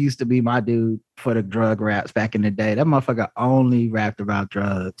 Cormega used to be my dude for the drug raps back in the day. That motherfucker only rapped about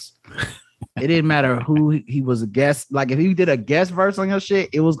drugs. It didn't matter who he was a guest. Like if he did a guest verse on your shit,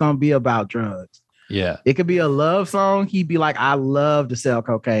 it was gonna be about drugs. Yeah. It could be a love song. He'd be like, I love to sell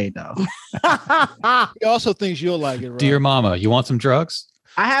cocaine though. He also thinks you'll like it, right? Dear mama, you want some drugs?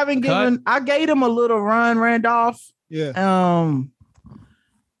 I haven't given, I gave him a little run, Randolph. Yeah.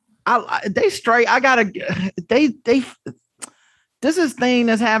 They straight, this is thing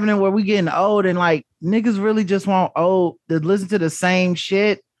that's happening where we getting old and like niggas really just want old to listen to the same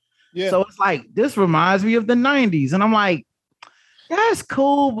shit. Yeah. So it's like, this reminds me of the 90s. And I'm like, that's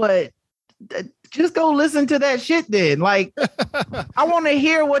cool, but just go listen to that shit then. Like, I want to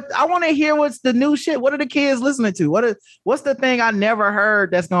hear what's the new shit. What are the kids listening to? What's the thing I never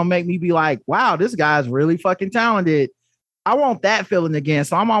heard that's gonna make me be like, wow, this guy's really fucking talented. I want that feeling again.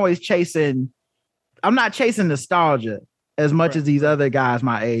 So I'm always I'm not chasing nostalgia as much as these other guys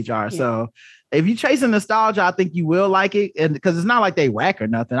my age are. Yeah. So if you chasing nostalgia, I think you will like it. And because it's not like they whack or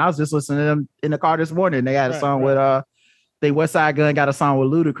nothing. I was just listening to them in the car this morning. They had a song with they Westside Gun got a song with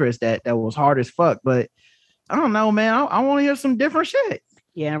Ludacris that was hard as fuck. But I don't know, man. I want to hear some different shit.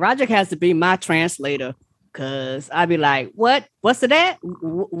 Yeah, Roger has to be my translator because I'd be like, what's that?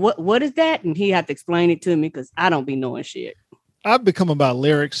 What is that? And he had to explain it to me because I don't be knowing shit. I've become about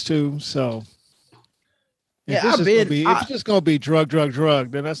lyrics too. So if it's just gonna be drug,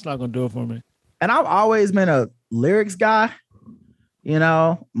 then that's not gonna do it for me. And I've always been a lyrics guy, you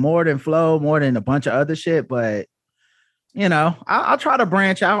know, more than flow, more than a bunch of other shit. But you know, I'll try to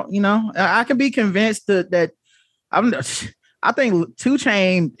branch out. You know, I can be convinced that I think 2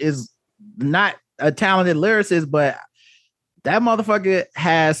 Chainz is not a talented lyricist, but that motherfucker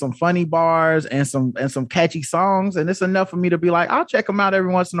has some funny bars and some catchy songs, and it's enough for me to be like, I'll check him out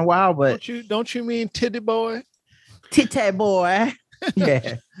every once in a while. But don't you mean Titty Boy? Titty Boy,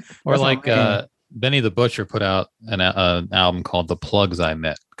 yeah. Or like Benny the Butcher put out an album called "The Plugs I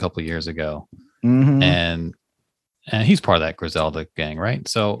Met" a couple years ago, and he's part of that Griselda gang, right?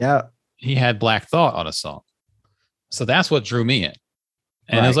 So yeah, he had Black Thought on a song, so that's what drew me in.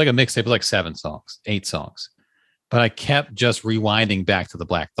 And it was like a mixtape, like 7 songs, 8 songs. But I kept just rewinding back to the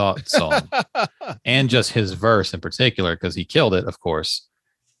Black Thought song and just his verse in particular, because he killed it, of course.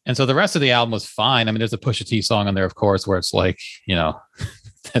 And so the rest of the album was fine. I mean, there's a Pusha T song on there, of course, where it's like, you know,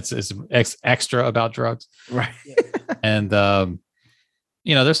 it's extra about drugs. Right. And,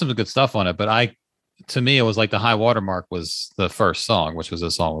 you know, there's some good stuff on it. But to me, it was like the high watermark was the first song, which was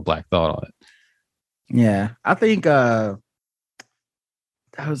a song with Black Thought on it. Yeah. I think I'm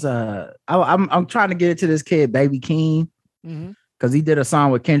trying to get it to this kid, Baby Keem, because he did a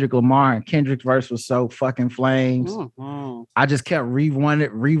song with Kendrick Lamar, and Kendrick's verse was so fucking flames. I just kept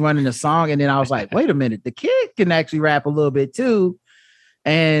rerunning the song, and then I was like, wait a minute, the kid can actually rap a little bit too.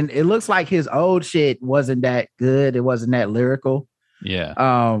 And it looks like his old shit wasn't that good. It wasn't that lyrical.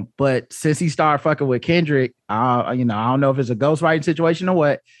 Yeah. But since he started fucking with Kendrick, you know, I don't know if it's a ghostwriting situation or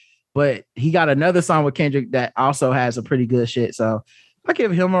what, but he got another song with Kendrick that also has a pretty good shit. So I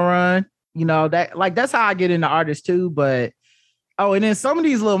give him a run, you know, that's how I get into artists too. But and then some of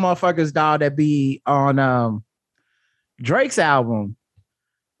these little motherfuckers, dog, that be on Drake's album,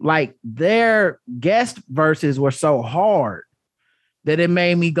 like their guest verses were so hard that it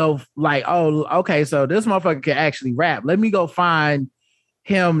made me go like, oh, okay, so this motherfucker can actually rap. Let me go find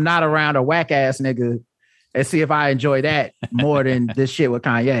him not around a whack ass nigga and see if I enjoy that more than this shit with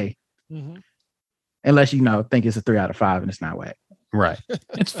Kanye. Unless you know think it's a 3 out of 5 and it's not whack. Right.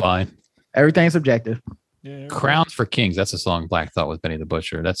 It's fine. Everything's subjective. Yeah, Crowns for Kings. That's a song Black Thought with Benny the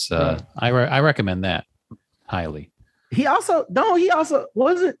Butcher. That's I recommend that highly. He also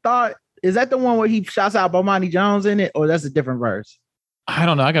wasn't thought. Is that the one where he shouts out Bomani Jones in it, or that's a different verse? I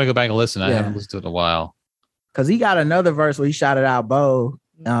don't know. I gotta go back and listen. I haven't listened to it in a while. Because he got another verse where he shouted out Bo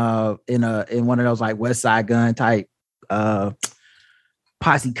in one of those like Westside Gun type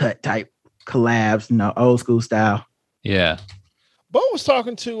posse cut type collabs, you know, old school style. Yeah. Bo was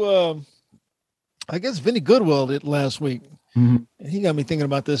talking to I guess Vinny Goodwill last week. And he got me thinking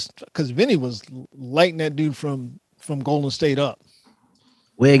about this because Vinny was lighting that dude from Golden State up.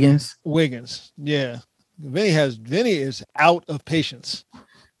 Wiggins. Yeah. Vinny is out of patience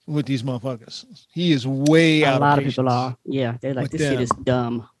with these motherfuckers. He is way out of patience. A lot of people are. Yeah. They're like, this shit is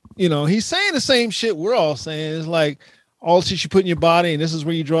dumb. You know, he's saying the same shit we're all saying. It's like, all the shit you put in your body, and this is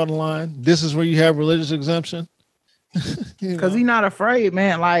where you draw the line. This is where you have religious exemption. Because he's not afraid,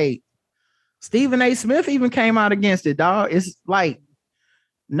 man. Like Stephen A. Smith even came out against it, dog. It's like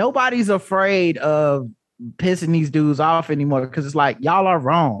nobody's afraid of pissing these dudes off anymore because it's like y'all are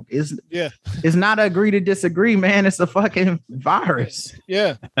wrong. It's not a agree to disagree, man. It's a fucking virus.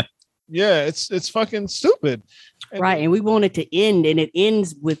 Yeah. It's fucking stupid. Right. And we want it to end, and it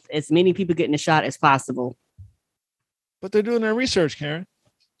ends with as many people getting a shot as possible. But they're doing their research, Karen.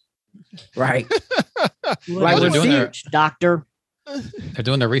 Right. Like they're doing their doctor. They're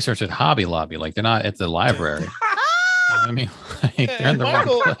doing their research at Hobby Lobby. Like they're not at the library. I mean, like, they're in the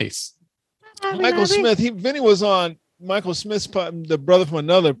wrong place. Michael Smith, Vinny was on Michael Smith's pod, the brother from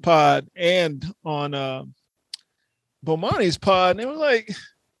another pod, and on Bomani's pod, and it was like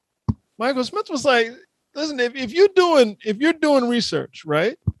Michael Smith was like, listen, if you're doing research,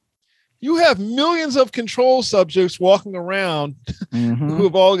 right? You have millions of control subjects walking around who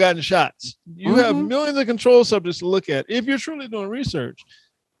have all gotten shots. You have millions of control subjects to look at. If you're truly doing research,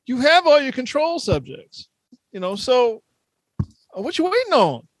 you have all your control subjects, so what you waiting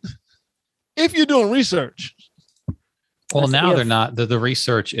on? If you're doing research. Well, now they're not, the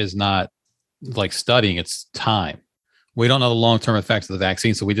research is not like studying, it's time. We don't know the long-term effects of the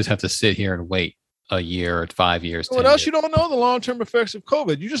vaccine, so we just have to sit here and wait a year or 5 years. What else? You don't know the long-term effects of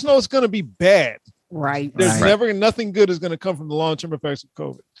COVID. You just know it's going to be bad. Right. There's never, nothing good is going to come from the long-term effects of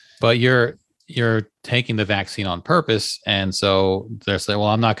COVID. But you're taking the vaccine on purpose. And so they're saying, well,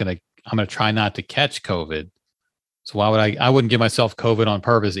 I'm going to try not to catch COVID. So why would I wouldn't give myself COVID on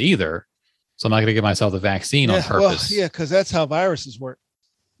purpose either. So I'm not going to give myself the vaccine on purpose. Well, because that's how viruses work.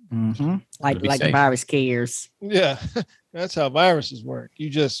 Like the virus cares. Yeah, that's how viruses work.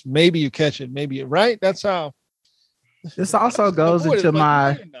 Maybe you catch it, maybe right. That's how. This also goes into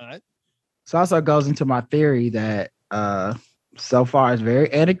my. This also goes into my theory that so far it's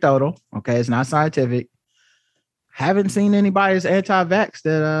very anecdotal. Okay, it's not scientific. Haven't seen anybody as anti-vax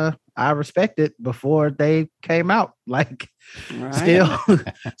that I respected before they came out. Like. Right.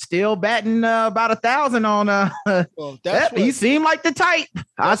 Still batting about 1,000 on he seemed like the type.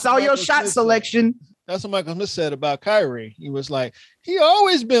 I saw your shot selection. That's what Michael Smith said about Kyrie. He was like, he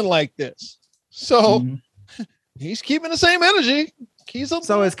always been like this. So he's keeping the same energy.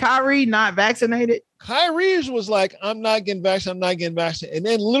 So is Kyrie not vaccinated? Kyrie was like, I'm not getting vaccinated. And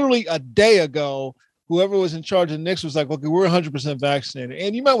then literally a day ago, whoever was in charge of the Knicks was like, okay, we're 100% vaccinated.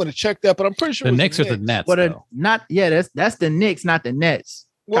 And you might want to check that, but I'm pretty sure the Knicks are the Nets. That's the Knicks, not the Nets.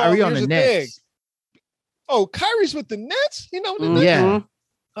 Well, Kyrie on the Nets. Oh, Kyrie's with the Nets? The Nets? Yeah.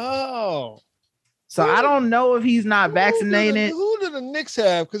 Oh. So I don't know if he's not vaccinated. Who do the Knicks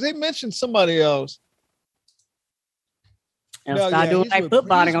have? Because they mentioned somebody else. And start doing like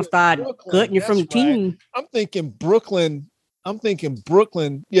football. They're going to start cutting you from the team. I'm thinking Brooklyn.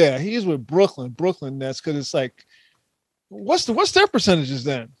 Yeah, he's with Brooklyn Nets, because it's like, what's their percentages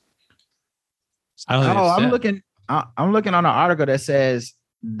then? I'm looking on an article that says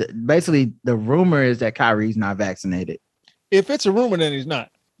basically the rumor is that Kyrie's not vaccinated. If it's a rumor, then he's not.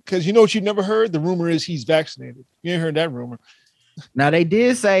 Because you know what you never heard? The rumor is he's vaccinated. You ain't heard that rumor. Now they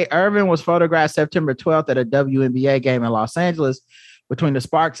did say Irvin was photographed September 12th at a WNBA game in Los Angeles between the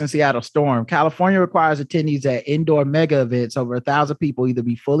Sparks and Seattle Storm. California requires attendees at indoor mega events over 1,000 people either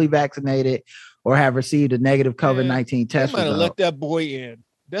be fully vaccinated or have received a negative COVID-19 test. They might have let that boy in.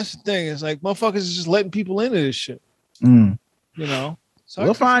 That's the thing. It's like motherfuckers is just letting people into this shit. So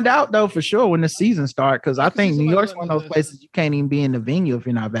we'll find out though for sure when the season starts, because I think New York's one of those places you can't even be in the venue if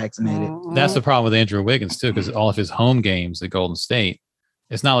you're not vaccinated. That's the problem with Andrew Wiggins too, because all of his home games at Golden State,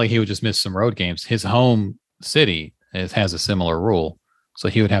 it's not like he would just miss some road games. His home city has a similar rule. So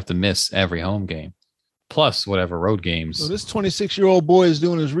he would have to miss every home game, plus whatever road games. So this 26-year-old boy is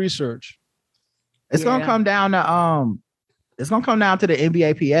doing his research. It's gonna come down to the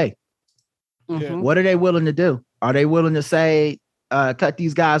NBA PA. What are they willing to do? Are they willing to say cut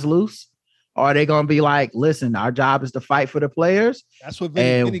these guys loose? Or are they gonna be like, listen, our job is to fight for the players? That's what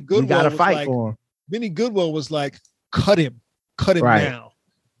Vinny Goodwill got to fight for him. Vinny Goodwill was like, cut him now,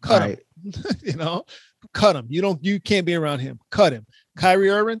 cut him. Cut him. You can't be around him. Cut him. Kyrie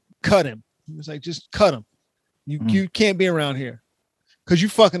Irving, cut him. He was like, just cut him. You can't be around here because you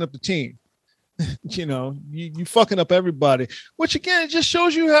fucking up the team. You fucking up everybody. Which again, it just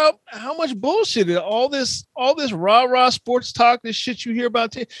shows you how much bullshit it, all this rah-rah sports talk, this shit you hear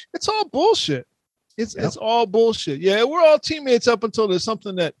about. It's all bullshit. It's all bullshit. Yeah, we're all teammates up until there's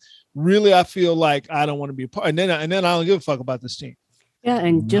something that really I feel like I don't want to be a part. And then I don't give a fuck about this team. Yeah,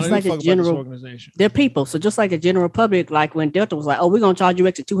 and just like the general, they're people. So just like the general public, like when Delta was like, "Oh, we're gonna charge you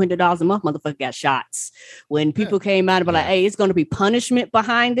extra $200 a month," motherfucker got shots. When people came out and be like, "Hey, it's gonna be punishment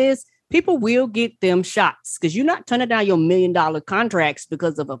behind this," people will get them shots because you're not turning down your $1 million contracts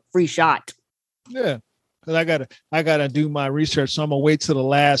because of a free shot. Yeah, because I gotta do my research, so I'm gonna wait till the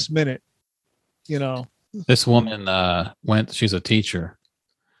last minute. You know, this woman she's a teacher,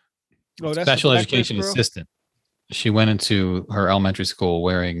 special education assistant. She went into her elementary school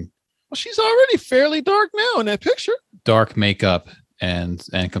wearing. Well, she's already fairly dark now in that picture. Dark makeup and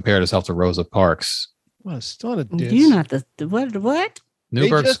compared herself to Rosa Parks. Well, it's not a diss. You're not the what?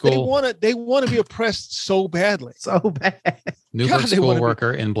 Newburgh School. They want to be oppressed so badly. So bad. Newburgh School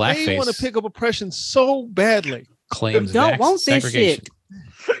worker in blackface. They want to pick up oppression so badly. Claims don't want this segregation. shit.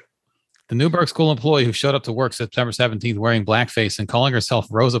 The Newburgh School employee who showed up to work September 17th wearing blackface and calling herself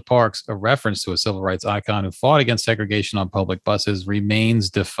Rosa Parks, a reference to a civil rights icon who fought against segregation on public buses, remains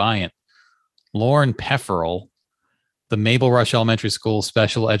defiant. Lauren Pefferle, the Mabel Rush Elementary School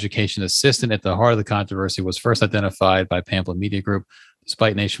special education assistant at the heart of the controversy, was first identified by Pamplin Media Group.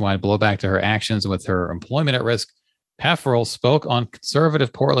 Despite nationwide blowback to her actions with her employment at risk, Pefferle spoke on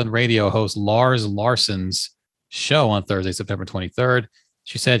conservative Portland radio host Lars Larson's show on Thursday, September 23rd.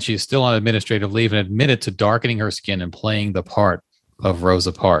 She said she is still on administrative leave and admitted to darkening her skin and playing the part of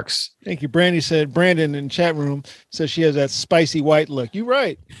Rosa Parks. Thank you. Brandon in chat room says she has that spicy white look. You're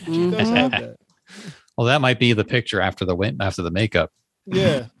right. She does have that. Well, that might be the picture after the makeup.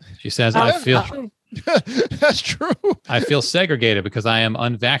 Yeah. She says, I feel that's true. I feel segregated because I am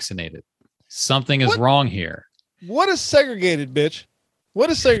unvaccinated. Something is wrong here. What is segregated, bitch?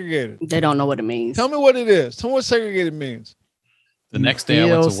 What is segregated? They don't know what it means. Tell me what it is. Tell me what segregated means. The next day I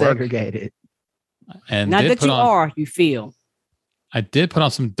went to work. Segregated. And not that you are, you feel. I did put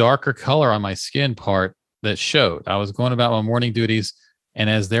on some darker color on my skin part that showed. I was going about my morning duties, and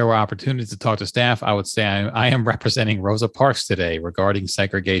as there were opportunities to talk to staff, I would say I am representing Rosa Parks today regarding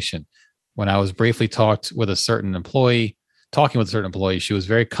segregation. When I was briefly talking with a certain employee, she was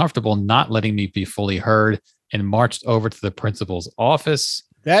very comfortable not letting me be fully heard and marched over to the principal's office.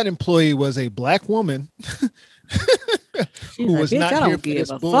 That employee was a black woman. She's like, bitch, I don't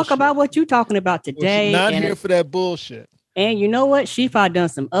give a fuck about what you talking about today. Not here for that bullshit. And you know what? She probably done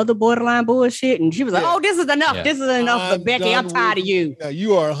some other borderline bullshit, and she was like, "Oh, this is enough. Yeah. This is enough for Becky. I'm tired of you."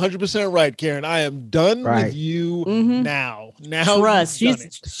 You are 100% right, Karen. I am done with you now. Trust.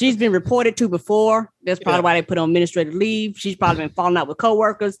 She's been reported to before. That's probably why they put on administrative leave. She's probably been falling out with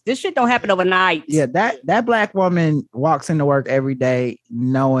coworkers. This shit don't happen overnight. Yeah, that black woman walks into work every day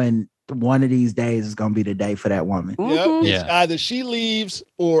knowing one of these days is going to be the day for that woman. Yep. It's either she leaves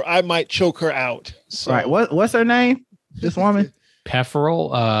or I might choke her out. So. Right. What's her name? This woman?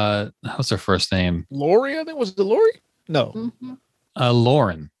 Pefferle. What's her first name? Lori, I think. Was it Lori? No.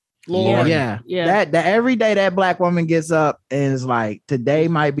 Lauren. Yeah. That every day that black woman gets up and is like, today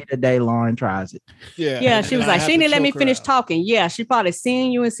might be the day Lauren tries it. Yeah. She was like, she didn't let me finish talking. Yeah. She probably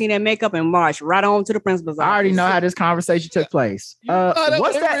seen you and seen that makeup and marched right on to the principal's office. I already know how this conversation took place.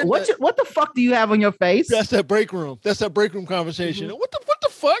 What's that? What the fuck do you have on your face? That's that break room. That's that break room conversation. What the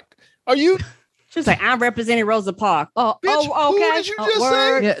fuck are you? She's like, I'm representing Rosa Parks. Oh, okay. Who did you just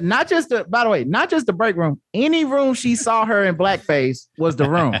say? Yeah, not just the break room. Any room she saw her in blackface was the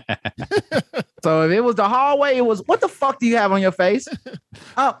room. So if it was the hallway, it was, what the fuck do you have on your face?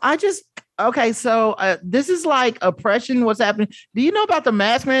 So this is like oppression. What's happening? Do you know about the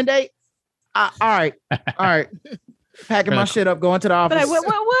mask mandate? All right. Packing my shit up, going to the office. But where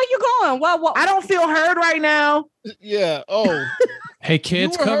are you going? What? I don't feel heard right now. Yeah. Oh. Hey,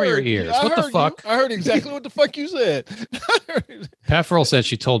 kids, cover your ears. What the fuck? I heard exactly what the fuck you said. Pefferle said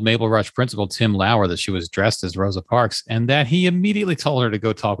she told Mabel Rush principal Tim Lauer that she was dressed as Rosa Parks and that he immediately told her to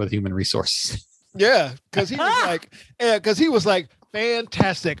go talk with Human Resources. Yeah, because he was like,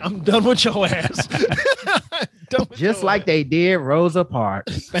 fantastic. I'm done with your ass. Just like they did Rosa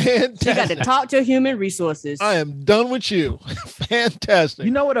Parks. Fantastic. She got to talk to Human Resources. I am done with you. Fantastic.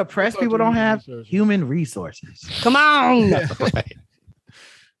 You know what oppressed people don't have? Human Resources. Come on. Right.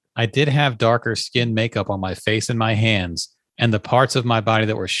 I did have darker skin makeup on my face and my hands and the parts of my body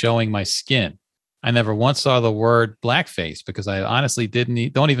that were showing my skin. I never once saw the word blackface because I honestly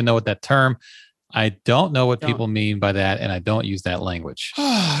don't even know what that term. I don't know what people mean by that, and I don't use that language.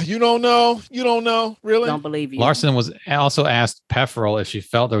 You don't know? You don't know? Really? Don't believe you. Larson was also asked Pefferle if she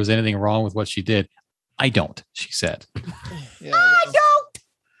felt there was anything wrong with what she did. I don't, she said. I don't.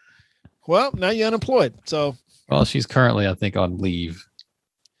 Well, now you're unemployed. So. Well, she's currently, I think, on leave.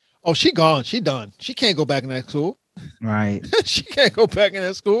 Oh, she gone. She done. She can't go back in that school. Right. She can't go back in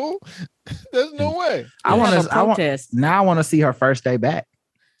that school. There's no way. I want to. protest. Now I want to see her first day back.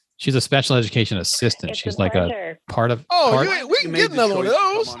 She's a special education assistant. She's like a part of. Oh, we can get another one of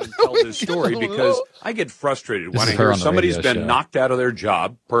those. Tell this story because I get frustrated when I hear somebody's been knocked out of their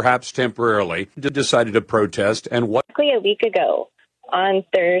job, perhaps temporarily, decided to protest, and what? A week ago on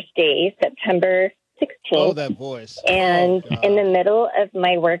Thursday, September 16th. Oh, that voice. And in the middle of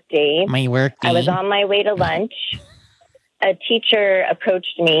my work day, I was on my way to lunch. A teacher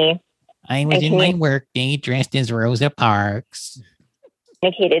approached me. I was in my work day dressed as Rosa Parks.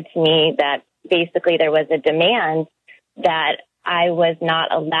 Indicated to me that basically there was a demand that I was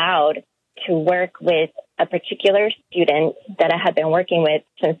not allowed to work with a particular student that I had been working with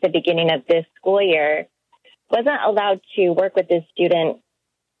since the beginning of this school year. Wasn't allowed to work with this student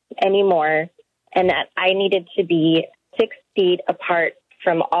anymore, and that I needed to be 6 feet apart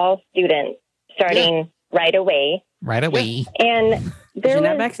from all students starting right away. Right away. And there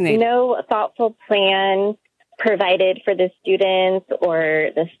was no thoughtful plan provided for the students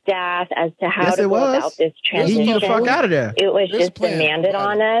or the staff as to how to go about this transition. Get the fuck out of there. It was just demanded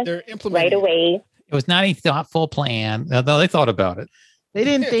on us right away. It was not a thoughtful plan. Although they thought about it. They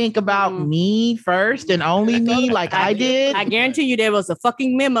didn't think about me first and only me like I did. I guarantee you there was a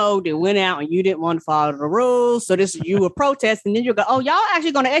fucking memo that went out and you didn't want to follow the rules. So you were protesting. Then you go, oh, y'all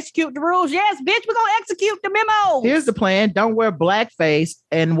actually going to execute the rules? Yes, bitch, we're going to execute the memo. Here's the plan. Don't wear blackface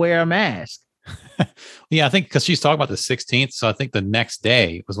and wear a mask. Yeah, I think because she's talking about the 16th. So I think the next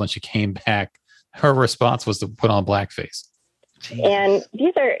day was when she came back. Her response was to put on blackface. And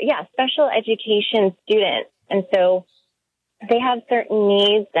these are, special education students. And so they have certain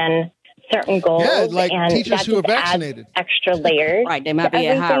needs and certain goals. Yeah, like and teachers who are vaccinated. Extra layers. Right, they might be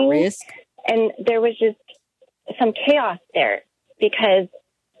at high risk. And there was just some chaos there because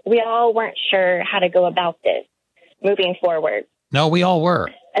we all weren't sure how to go about this moving forward. No, we all were.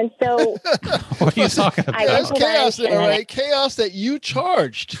 And so, what are you talking about? There's chaos there, right? Chaos that you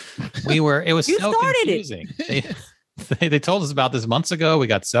charged. We were. It was you so started confusing. They told us about this months ago. We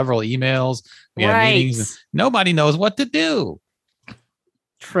got several emails. We had meetings. And nobody knows what to do.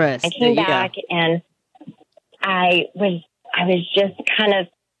 Trust. I came back and I was just kind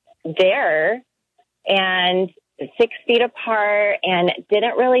of there and 6 feet apart and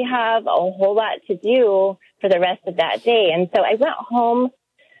didn't really have a whole lot to do for the rest of that day. And so I went home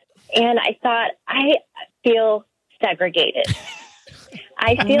and I thought, I feel segregated.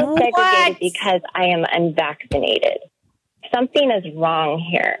 I feel segregated because I am unvaccinated. Something is wrong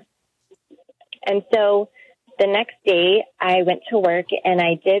here. And so the next day I went to work and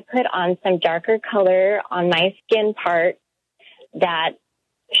I did put on some darker color on my skin part that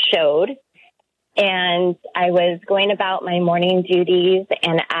showed. And I was going about my morning duties.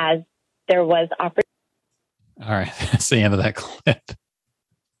 And as there was opportunity. All right. That's the end of that clip.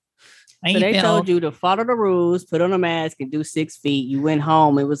 So they told you to follow the rules, put on a mask, and do 6 feet. You went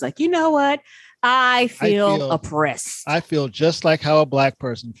home. It was like, you know what? I feel oppressed. I feel just like how a black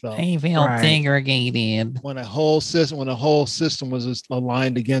person felt. I feel segregated. When a whole system was just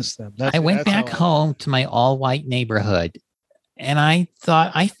aligned against them. I went back home to my all-white neighborhood, and I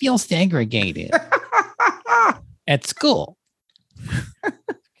thought, I feel segregated at school.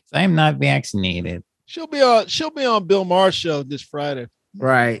 I'm not vaccinated. She'll be on Bill Maher's show this Friday.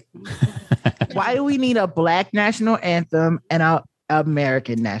 Right. Why do we need a black national anthem and a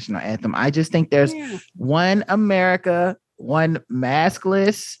American national anthem? I just think there's one America, one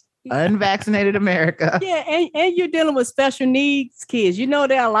maskless, unvaccinated America. Yeah, and you're dealing with special needs kids. You know,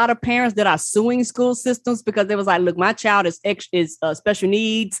 there are a lot of parents that are suing school systems because they was like, look, my child is special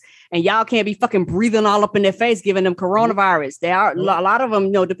needs and y'all can't be fucking breathing all up in their face, giving them coronavirus. There are a lot of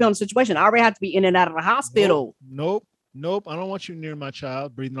them, depending on the situation, already have to be in and out of the hospital. Nope. I don't want you near my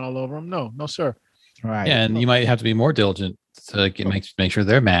child breathing all over him. No, sir. Right. Yeah, and you might have to be more diligent to make sure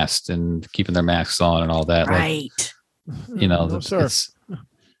they're masked and keeping their masks on and all that. Right. No, sir.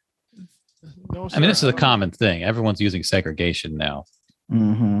 I mean, this is a common thing. Everyone's using segregation now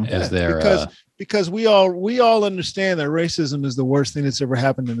as their because we all understand that racism is the worst thing that's ever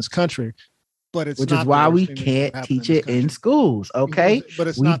happened in this country. But it's which is why we can't teach it in schools. Okay,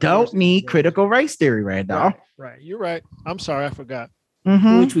 but we don't need critical race theory, Randolph. Right. You're right. I'm sorry, I forgot.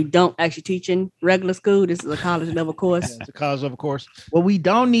 Which we don't actually teach in regular school. This is a college level course. Yeah, it's a college level course. What we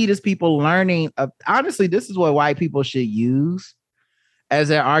don't need is people learning. Honestly, this is what white people should use as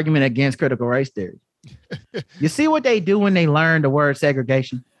their argument against critical race theory. You see what they do when they learn the word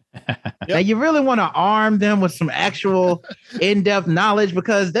segregation? Now you really want to arm them with some actual in-depth knowledge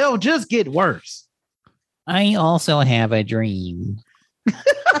because they'll just get worse. I also have a dream.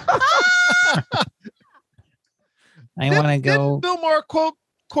 I want to go. Didn't Bill Maher quote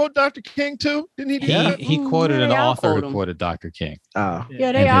quote Dr. King too? Didn't he? Do that? He quoted an author quote who him. quoted Dr. King. Oh,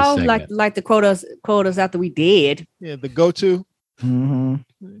 Yeah, they in his all segment. like to quote us after we dead. Yeah, the go-to. Mm-hmm.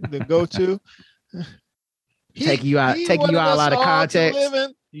 The go-to. Taking you out wanted a us lot of all to context. live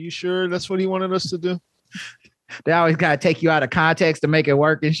in. You sure that's what he wanted us to do? They always gotta take you out of context to make it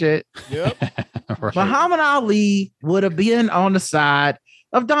work and shit. Yep. Right. Muhammad Ali would have been on the side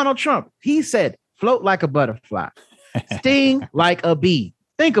of Donald Trump. He said, float like a butterfly, sting like a bee.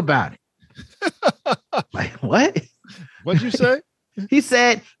 Think about it. Like, what? What'd you say? He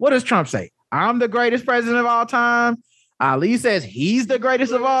said, what does Trump say? I'm the greatest president of all time. Ali says he's the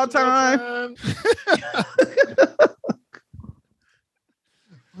greatest of all time.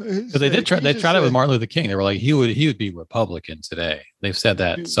 But they did try. They tried it with Martin Luther King. They were like, he would be Republican today. They've said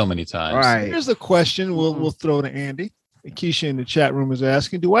that so many times. Right. Here's the question. We'll throw to Andy. Keisha in the chat room is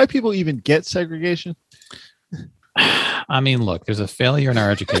asking: do white people even get segregation? I mean, look, there's a failure in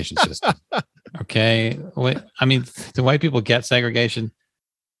our education system. Okay. I mean, do white people get segregation?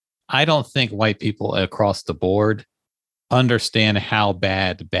 I don't think white people across the board understand how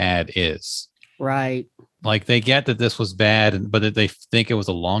bad is. Right. Like they get that this was bad, but they think it was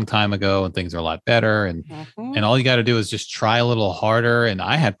a long time ago and things are a lot better. And all you got to do is just try a little harder. And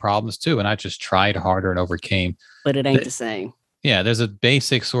I had problems too. And I just tried harder and overcame. But it ain't the same. Yeah. There's a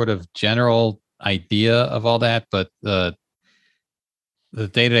basic sort of general idea of all that, but the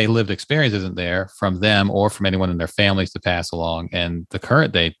day-to-day lived experience isn't there from them or from anyone in their families to pass along. And the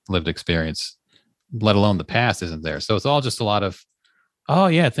current day lived experience, let alone the past, isn't there. So it's all just a lot of, oh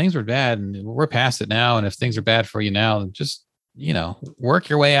yeah, things were bad and we're past it now. And if things are bad for you now, just, work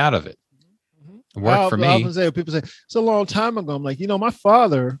your way out of it. Work for me. I often say, people say, it's a long time ago. I'm like, my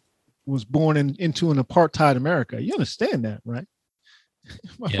father was born into an apartheid America. You understand that, right?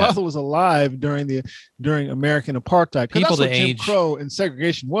 My father was alive during American apartheid. People that's what age Jim Crow and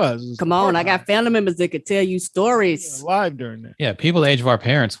segregation was Come on, I got family members that could tell you stories. Alive during that. Yeah, people the age of our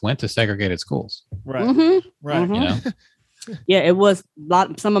parents went to segregated schools. Right. Mm-hmm. Right. Mm-hmm. Yeah, it was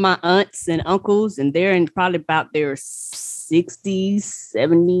some of my aunts and uncles, and they're in probably about their 60s,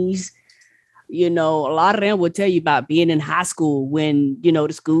 70s. A lot of them would tell you about being in high school when, the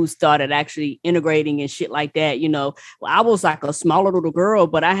school started actually integrating and shit like that. I was like a smaller little girl,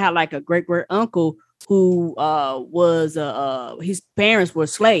 but I had like a great uncle who was his parents were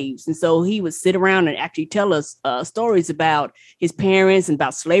slaves. And so he would sit around and actually tell us stories about his parents and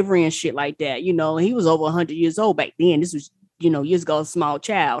about slavery and shit like that. He was over 100 years old back then. This was, years ago, a small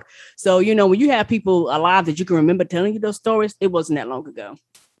child. So, when you have people alive that you can remember telling you those stories, it wasn't that long ago.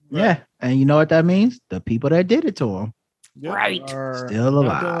 Right. Yeah. And you know what that means? The people that did it to them. Yep. Right. Still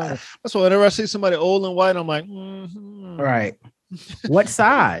alive. That's why whenever I see somebody old and white, I'm like, right. What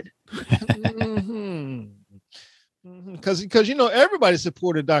side? Because everybody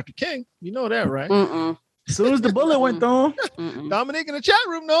supported Dr. King. You know that, right? As soon as the bullet went through Dominique in the chat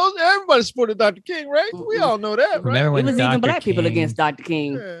room knows everybody supported Dr. King, right? We all know that, right? Remember when it was Dr. even black people King- against Dr.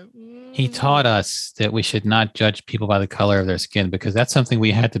 King. He taught us that we should not judge people by the color of their skin because that's something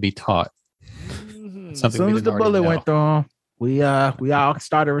we had to be taught. As soon as the bullet went through, we all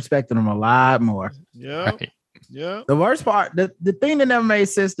started respecting him a lot more. Yeah. Right. Yeah. The worst part, the thing that never made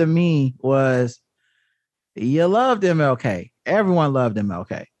sense to me was you loved MLK. Everyone loved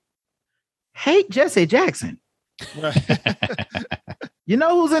MLK. Hate Jesse Jackson. Right. You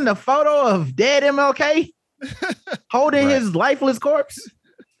know who's in the photo of dead MLK? Holding his lifeless corpse?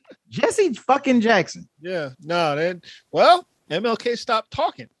 Jesse fucking Jackson. Yeah. No, MLK stopped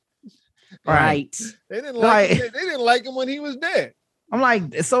talking. Right. They didn't like him. They didn't like him when he was dead. I'm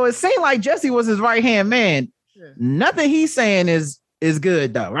like, so it seemed like Jesse was his right hand man. Yeah. Nothing he's saying is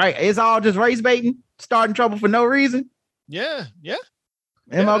good though, right? It's all just race baiting, starting trouble for no reason. Yeah, yeah.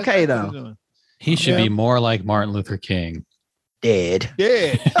 MLK though. He should be more like Martin Luther King. Dead.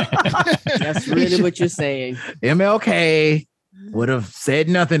 That's really what you're saying. MLK would have said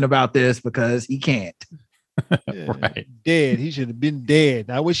nothing about this because he can't. Yeah, right. Dead. He should have been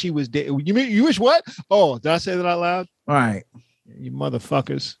dead. I wish he was dead. You wish what? Oh, did I say that out loud? All right. You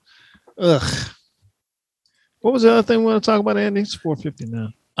motherfuckers. Ugh. What was the other thing we want to talk about, Andy? It's 4:50 now.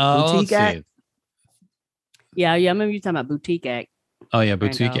 Boutique Act. Yeah. I remember you talking about Boutique Act. Oh yeah,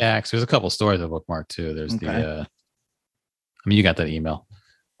 Boutique Acts. There's a couple stories I bookmarked too. There's you got that email.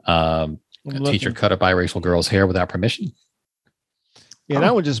 A teacher cut up biracial girl's hair without permission. Yeah,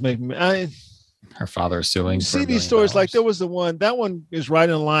 that would just make me. Her father is suing. You see these stories like there was the one. That one is right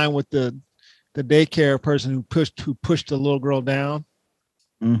in line with the daycare person who pushed the little girl down.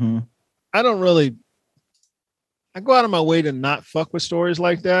 Mm-hmm. I go out of my way to not fuck with stories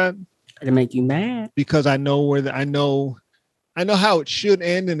like that. To make you mad because I know I know how it should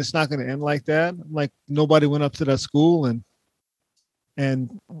end, and it's not going to end like that. Like nobody went up to that school and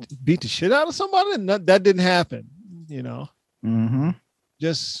beat the shit out of somebody, and that didn't happen. You know,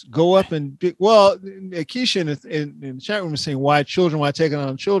 just go up and Keisha in the chat room is saying why taking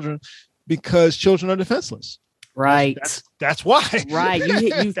on children, because children are defenseless. Right. That's why. Right.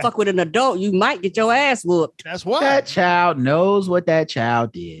 You fuck with an adult, you might get your ass whooped. That's why. That child knows what that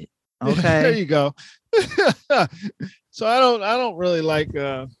child did. Okay. There you go. So I don't really like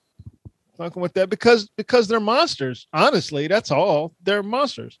fucking with that because they're monsters. Honestly, that's all. They're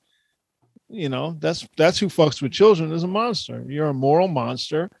monsters. You know, that's who fucks with children is a monster. You're a moral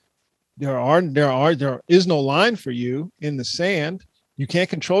monster. There is no line for you in the sand. You can't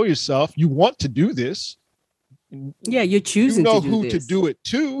control yourself. You want to do this. Yeah, you're choosing. You know to do who this. to do it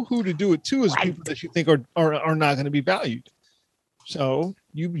to. Who to do it to is people that you think are not going to be valued. So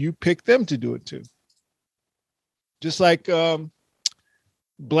you pick them to do it to. Just like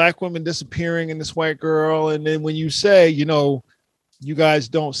black women disappearing and this white girl, and then when you say, you know, you guys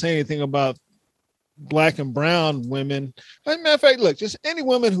don't say anything about black and brown women. As a matter of fact, look, just any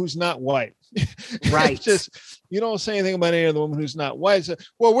woman who's not white. Right. Just you don't say anything about any other woman who's not white. So,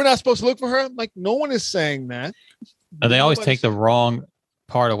 well, we're not supposed to look for her. Like no one is saying that. And they always take the wrong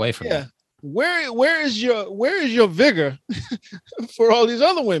part away from Yeah. it. Where is your vigor for all these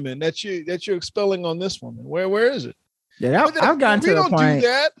other women that you're expelling on this woman? Where is it? Yeah, I've gotten to the point. We don't do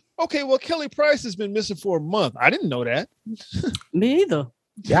that. Okay, well, Kelly Price has been missing for a month. I didn't know that. Me either.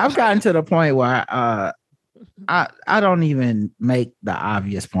 Yeah, I've gotten to the point where I don't even make the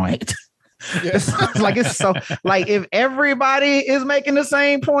obvious point. Yeah. It's so like if everybody is making the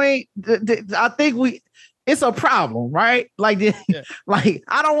same point, I think it's a problem, right? Like, like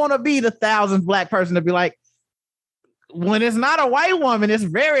I don't want to be the 1,000th black person to be like, when it's not a white woman, it's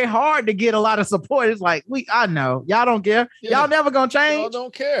very hard to get a lot of support. It's like, I know y'all don't care. Yeah. Y'all never gonna change. Y'all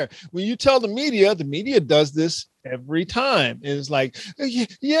don't care. When you tell the media does this every time. And it's like,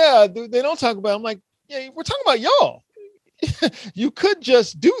 yeah, they don't talk about it. I'm like, yeah, we're talking about y'all. You could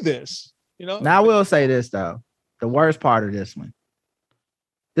just do this, you know? Now I will say this though. The worst part of this one.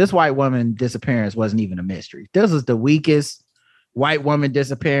 This white woman disappearance wasn't even a mystery. This is the weakest white woman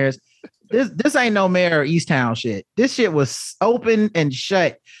disappearance. This ain't no Mayor of Easttown shit. This shit was open and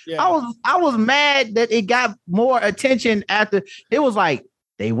shut. Yeah. I was mad that it got more attention after. It was like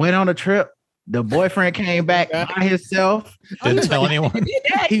they went on a trip. The boyfriend came back by himself. Didn't tell anyone.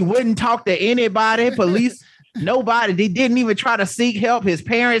 He wouldn't talk to anybody. Police, nobody. They didn't even try to seek help. His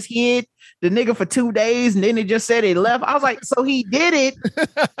parents hid the nigga for 2 days, and then they just said he left. I was like, so he did it.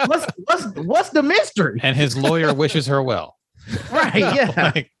 What's the mystery? And his lawyer wishes her well. Right?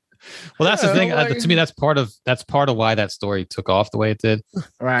 Yeah. Well, that's the thing. To me, that's part of why that story took off the way it did.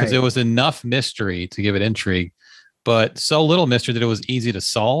 Right. Because there was enough mystery to give it intrigue, but so little mystery that it was easy to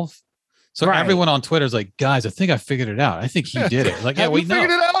solve. So everyone on Twitter is like, guys, I think I figured it out. I think he did it. Like, yeah, we know.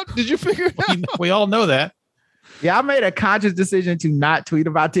 Figured it out? Did you figure it out? We all know that. Yeah, I made a conscious decision to not tweet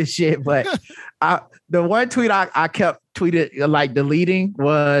about this shit, but the one tweet I kept like deleting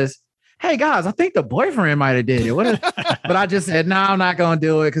was, hey guys, I think the boyfriend might have did it. But I just said, no, I'm not gonna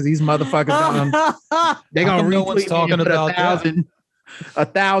do it because these motherfuckers they're gonna retweet talking about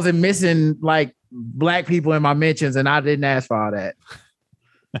 1,000 missing like black people in my mentions, and I didn't ask for all that.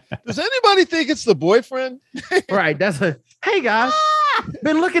 Does anybody think it's the boyfriend? Right. Hey guys,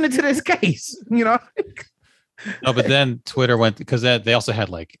 been looking into this case, you know. No, but then Twitter went because they also had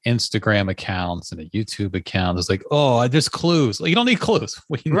like Instagram accounts and a YouTube account. It's like, oh, there's clues. Like, you don't need clues.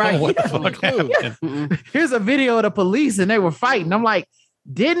 We know what the fuck happened. Here's a video of the police and they were fighting. I'm like,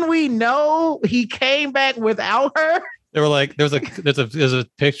 didn't we know he came back without her? They were like, there's a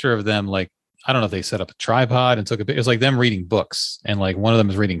picture of them. Like, I don't know if they set up a tripod and took a picture. It was like them reading books, and like one of them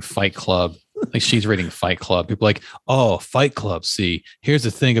is reading Fight Club. Like she's reading Fight Club. People are like, oh, Fight Club. See, here's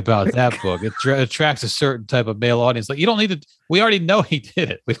the thing about that book. It attracts a certain type of male audience. Like, you don't need to. We already know he did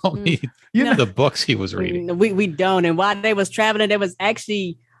it. We don't need the books he was reading. We don't. And while they was traveling, they was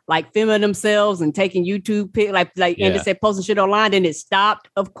actually like filming themselves and taking YouTube pic, and they said posting shit online. Then it stopped.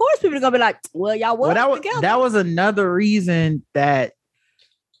 Of course, people are gonna be like, well, y'all work together. That was another reason that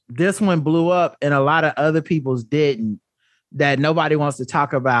this one blew up and a lot of other people's didn't. That nobody wants to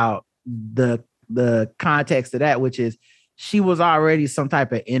talk about the context of that, which is she was already some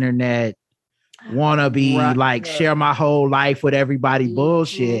type of internet wannabe, share my whole life with everybody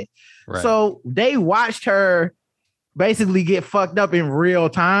bullshit. Right. So they watched her basically get fucked up in real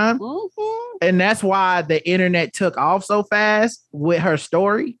time. Mm-hmm. And that's why the internet took off so fast with her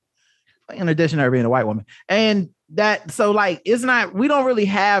story, in addition to her being a white woman. And that, so like, it's not, we don't really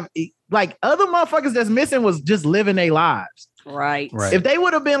have, like, other motherfuckers that's missing was just living their lives. Right. If they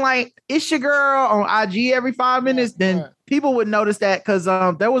would have been like, it's your girl on IG every 5 minutes, then people would notice that, because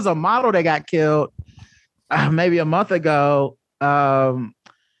there was a model that got killed maybe a month ago. Drake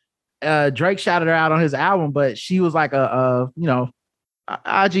shouted her out on his album, but she was like a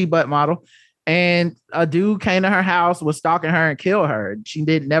IG butt model. And a dude came to her house, was stalking her and killed her. She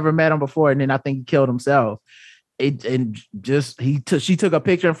never met him before, and then I think he killed himself. She took a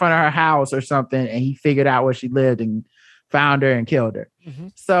picture in front of her house or something, and he figured out where she lived and found her and killed her. Mm-hmm.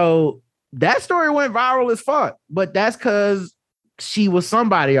 So that story went viral as fuck, but that's because she was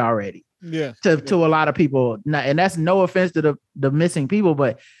somebody already. Yeah. To a lot of people, and that's no offense to the missing people,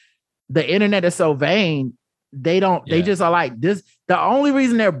 but the internet is so vain. They just are like this. The only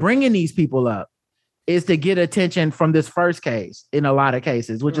reason they're bringing these people up is to get attention from this first case in a lot of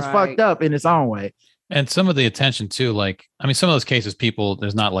cases, which is fucked up in its own way. And some of the attention too, like, I mean, some of those cases,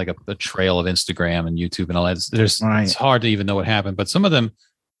 there's not like a trail of Instagram and YouTube and all that. It's hard to even know what happened, but some of them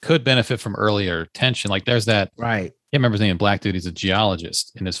could benefit from earlier attention. Like there's that, I can't remember his name, black dude. He's a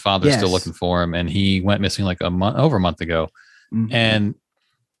geologist and his father's still looking for him. And he went missing like over a month ago. Mm-hmm. And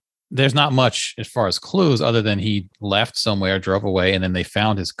there's not much as far as clues other than he left somewhere, drove away, and then they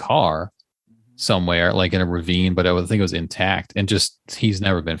found his car somewhere, like in a ravine, but I think it was intact, and just he's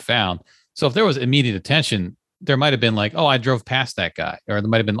never been found. So if there was immediate attention, there might have been like, oh, I drove past that guy, or there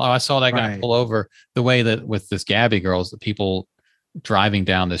might have been, oh, I saw that guy pull over. The way that with this Gabby girls, the people driving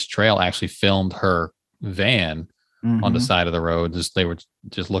down this trail actually filmed her van on the side of the road. They were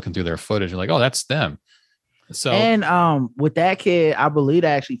just looking through their footage and like, oh, that's them. So, and with that kid, I believe I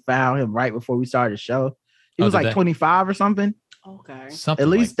actually found him right before we started the show. He was like 25 or something. Okay. At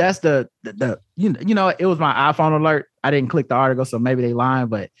least that's the it was my iPhone alert. I didn't click the article, so maybe they lying,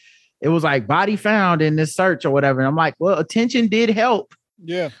 but it was like body found in this search or whatever. And I'm like, well, attention did help.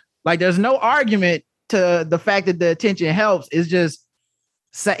 Yeah. Like there's no argument to the fact that the attention helps. It's just,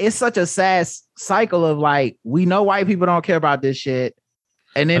 it's such a sad cycle of like, we know white people don't care about this shit.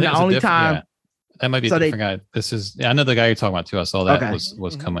 And then the only time. Yeah. That might be a different guy. This is, I know the guy you're talking about too. I saw that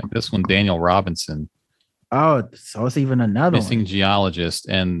was coming. This one, Daniel Robinson. Oh, so it's even another missing geologist.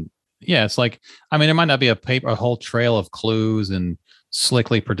 And yeah, it's like, I mean, there might not be a whole trail of clues and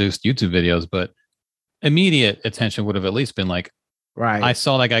slickly produced YouTube videos, but immediate attention would have at least been like, I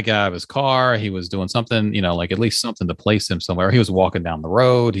saw that guy get out of his car. He was doing something, like at least something to place him somewhere. He was walking down the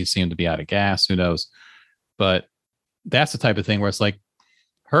road. He seemed to be out of gas. Who knows? But that's the type of thing where it's like,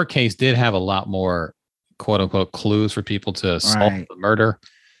 her case did have a lot more quote unquote clues for people to solve the murder.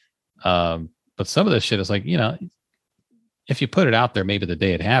 But some of this shit is like, if you put it out there, maybe the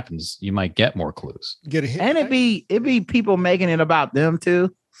day it happens, you might get more clues. Get a hit, and it'd be people making it about them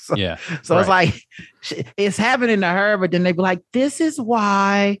too. So, So it's like, it's happening to her, but then they'd be like, this is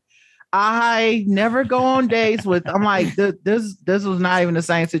why I never go on dates with, I'm like, this was not even the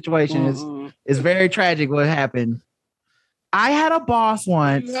same situation. It's very tragic what happened. I had a boss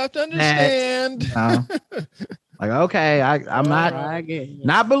once. You have to understand. Like, okay, I'm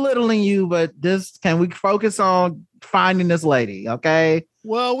not belittling you, but can we focus on finding this lady? Okay.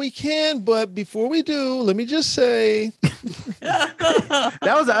 Well, we can, but before we do, let me just say that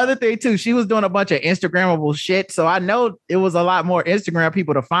was the other thing too. She was doing a bunch of Instagrammable shit, so I know it was a lot more Instagram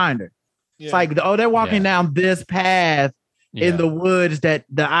people to find her. Yeah. It's like, oh, they're walking down this path in the woods that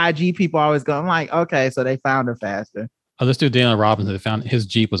the IG people always go. I'm like, okay, so they found her faster. Oh, this dude, Daniel Robinson, they found his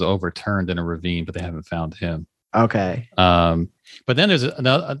Jeep was overturned in a ravine, but they haven't found him. Okay. But then there's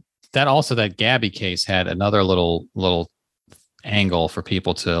another, that Gabby case had another little angle for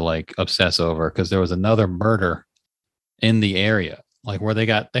people to like obsess over, because there was another murder in the area, like where they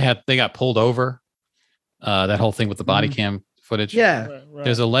got pulled over. That whole thing with the body cam footage. Yeah. Right.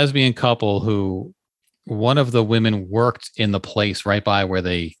 There's a lesbian couple who, one of the women worked in the place right by where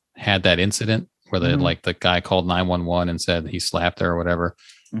they had that incident, where the guy called 911 and said he slapped her or whatever.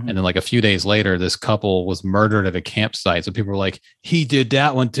 Mm-hmm. And then like a few days later, this couple was murdered at a campsite. So people were like, he did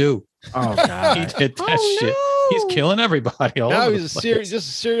that one too. Oh God. He did that shit. No. He's killing everybody. Now he's just a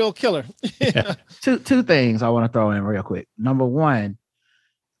serial killer. Yeah. Two things I want to throw in real quick. Number one,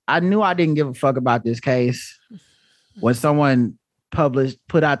 I knew I didn't give a fuck about this case when someone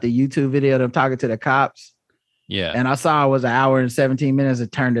put out the YouTube video of them talking to the cops. Yeah. And I saw it was 1 hour and 17 minutes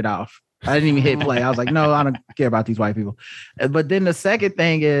and turned it off. I didn't even hit play. I was like, no, I don't care about these white people. But then the second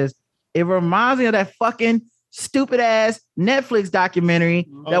thing is, it reminds me of that fucking stupid ass Netflix documentary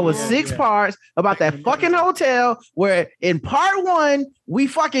that was 6 parts about that fucking hotel, where in part 1, we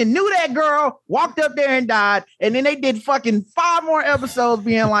fucking knew that girl, walked up there and died. And then they did fucking 5 more episodes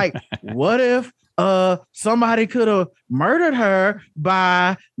being like, what if somebody could have murdered her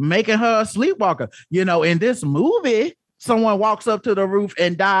by making her a sleepwalker? In this movie, someone walks up to the roof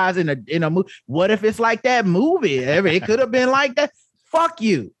and dies in a movie. What if it's like that movie? It could have been like that. Fuck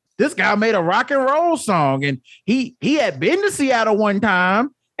you. This guy made a rock and roll song, and he had been to Seattle one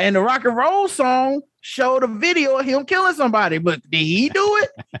time, and the rock and roll song showed a video of him killing somebody. But did he do it?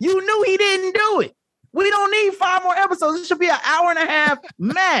 You knew he didn't do it. We don't need 5 more episodes. It should be an hour and a half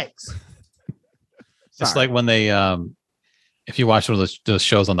max. It's like when they, if you watch one of those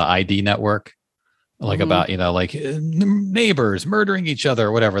shows on the ID network, like about, like neighbors murdering each other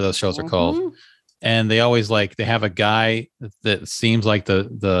or whatever those shows are called. And they always they have a guy that seems like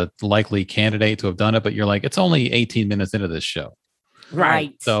the likely candidate to have done it, but you're like, it's only 18 minutes into this show.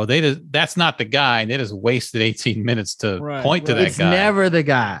 Right. So that's not the guy. And they just wasted 18 minutes to point to that it's guy. It's never the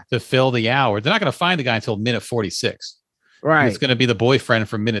guy. To fill the hour. They're not going to find the guy until minute 46. Right. It's going to be the boyfriend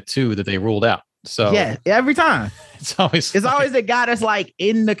from minute 2 that they ruled out. So yeah, every time. It's always the guy that's like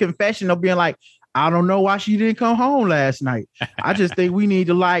in the confessional being like, I don't know why she didn't come home last night. I just think we need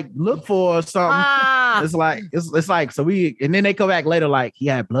to look for something. It's like so and then they come back later like he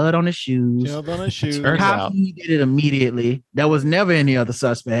had blood on his shoes. He did it immediately. There was never any other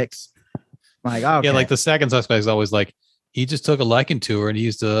suspects. Like okay. Yeah, like the second suspect is always like he just took a liking to her and he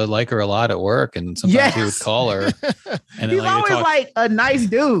used to like her a lot at work, and sometimes he would call her. And then, he's always like a nice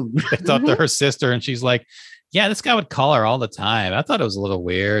dude. They talked to her sister, and she's like, yeah, this guy would call her all the time. I thought it was a little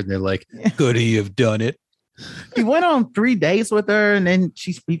weird. And they're like, could he have done it? He went on 3 dates with her, and then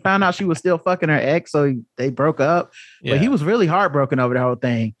he found out she was still fucking her ex, so they broke up. Yeah. But he was really heartbroken over the whole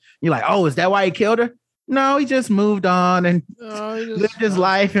thing. You're like, oh, is that why he killed her? No, he just moved on and lived his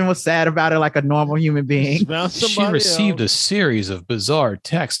life and was sad about it like a normal human being. She received a series of bizarre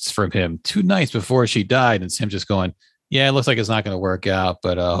texts from him 2 nights before she died, and it's him just going, yeah, it looks like it's not going to work out,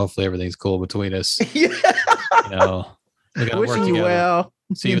 but hopefully everything's cool between us. We got to work together. You well.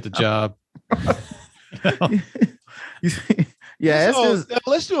 See you at the job. Yeah. So,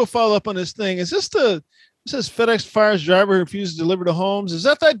 let's do a follow up on this thing. Is this it says FedEx fires driver who refused to deliver to homes? Is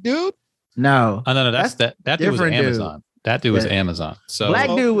that dude? No. Oh, no. That dude was Amazon. Dude. That dude was Amazon. So Black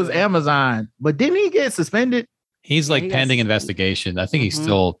dude was Amazon, but didn't he get suspended? He's pending investigation. I think he's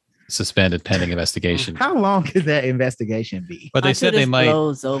still suspended pending investigation. How long could that investigation be? But they said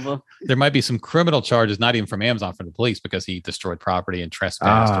there might be some criminal charges, not even from Amazon, from the police, because he destroyed property and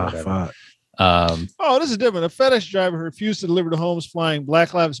trespassed or whatever. Fuck. This is different. A FedEx driver refused to deliver to homes flying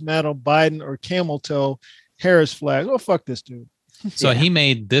Black Lives Matter, Biden, or camel toe Harris flags. Oh, fuck this dude. So he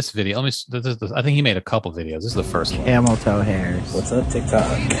made this video. I think he made a couple videos. This is the first one. Camel toe Harris. What's up,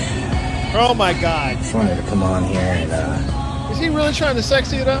 TikTok? Oh my God. Just wanted to come on here and is he really trying to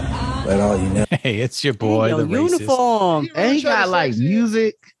sexy it up? Let all you know. Hey, it's your boy, the uniform. Really and he got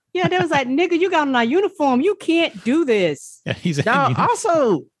music. Yeah, they was like, nigga, you got on a uniform. You can't do this. Yeah, he's now,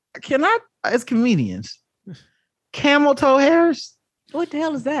 also, as comedians, camel toe hairs? What the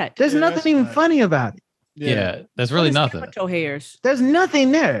hell is that? There's nothing even funny about it. Yeah, there's really nothing. Camel toe hairs. There's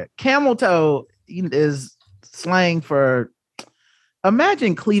nothing there. Camel toe is slang for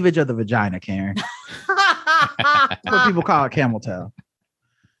imagine cleavage of the vagina, Karen. What people call it camel toe.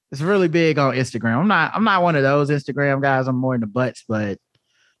 It's really big on Instagram. I'm not one of those Instagram guys. I'm more into butts, but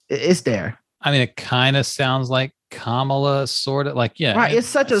it's there. I mean, it kind of sounds like Kamala, sort of like, yeah. Right. It's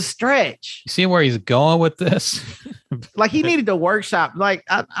such a stretch. You see where he's going with this? Like he needed to workshop. Like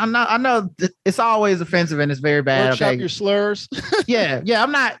I know it's always offensive and it's very bad. Workshop your slurs. Yeah.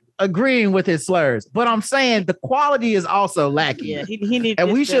 I'm not agreeing with his slurs, but I'm saying the quality is also lacking. Yeah, he needs,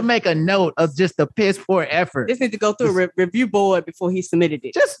 and we should make a note of just the piss poor effort. This needs to go through a review board before he submitted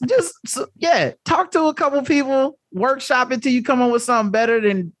it. Talk to a couple people, workshop it till you come up with something better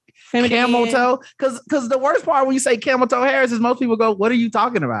than camel toe. Because the worst part when you say camel toe Harris is most people go, "What are you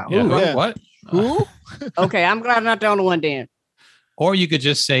talking about? Yeah, what? Who?" Okay, I'm glad I'm not the only one, Dan. Or you could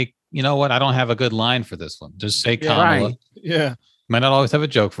just say, you know what? I don't have a good line for this one. Just say Kamala. Right. Yeah. Might not always have a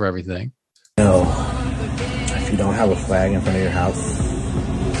joke for everything. No, if you don't have a flag in front of your house,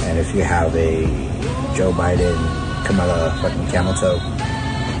 and if you have a Joe Biden, Kamala fucking camel toe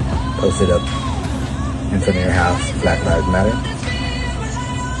posted up in front of your house, Black Lives Matter,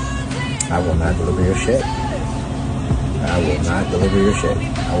 I will not deliver your shit. I will not deliver your shit.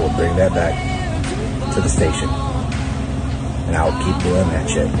 I will bring that back to the station. And I will keep doing that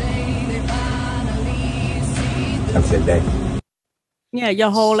shit. Have a good day. Yeah, your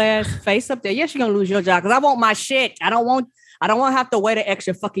whole ass face up there. Yes, you're gonna lose your job because I want my shit. I don't want to have to wait an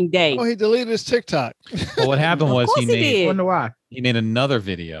extra fucking day. Oh, he deleted his TikTok. Well, what happened was he made. Wonder why. He made another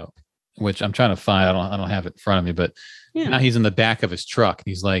video, which I'm trying to find. I don't have it in front of me, but now he's in the back of his truck.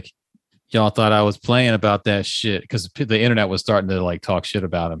 He's like, "Y'all thought I was playing about that shit," because the internet was starting to like talk shit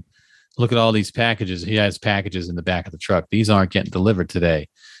about him. look at all these packages. He has packages in the back of the truck. These aren't getting delivered today.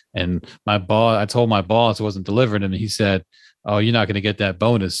 And I told my boss it wasn't delivered, and he said, "Oh, you're not going to get that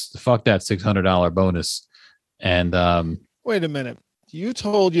bonus. Fuck that $600 bonus." And wait a minute. You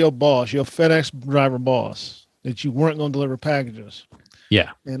told your boss, your FedEx driver boss, that you weren't going to deliver packages.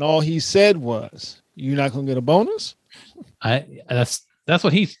 Yeah. And all he said was, "You're not going to get a bonus." That's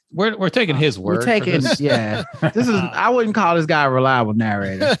what we're taking his word. We're taking, yeah. This is, I wouldn't call this guy a reliable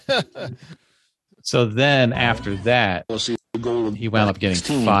narrator. So then after that, he wound up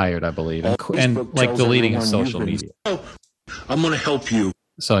getting fired, I believe, and like deleting his social media. I'm going to help you.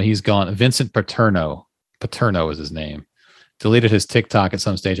 So he's gone. Vincent Paterno is his name. Deleted his TikTok at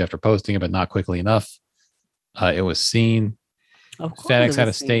some stage after posting it, but not quickly enough. It was seen. FedEx had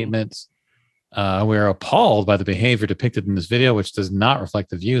a statement. We're appalled by the behavior depicted in this video, which does not reflect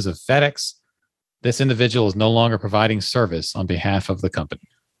the views of FedEx. This individual is no longer providing service on behalf of the company.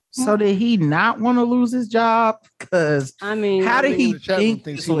 So did he not want to lose his job? Because how did he think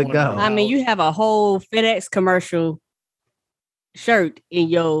this would go? I mean, you have a whole FedEx commercial shirt in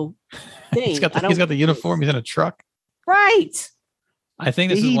your thing. He's got the uniform. He's in a truck. Right. I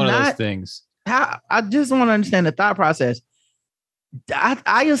think this is one of those things. I just want to understand the thought process.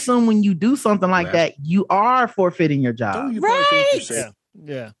 I assume when you do something like that, you are forfeiting your job. Right.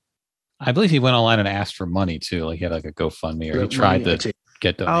 Yeah. I believe he went online and asked for money too. Like he had like a GoFundMe, or he tried to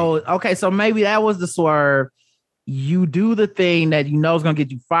get the. Oh, okay. So maybe that was the swerve. You do the thing that you know is going to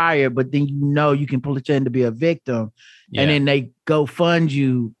get you fired, but then you know you can pretend to be a victim, and then they go fund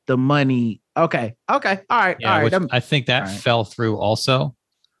you the money. Okay. All right. I think that fell through also.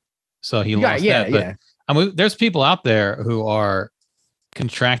 So he lost that. But I mean, there's people out there who are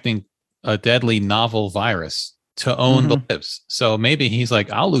contracting a deadly novel virus to own the libs. So maybe he's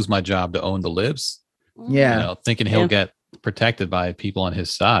like, I'll lose my job to own the libs. Yeah. Thinking he'll get protected by people on his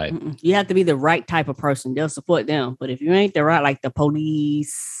side. You have to be the right type of person. They'll support them. But if you ain't the right, like the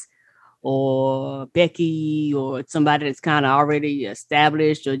police or Becky or somebody that's kind of already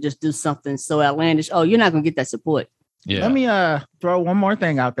established, or just do something so outlandish, you're not going to get that support. Yeah. Let me throw one more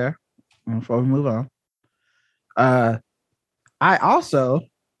thing out there before we move on. I also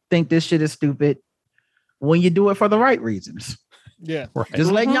think this shit is stupid when you do it for the right reasons. Yeah. Right.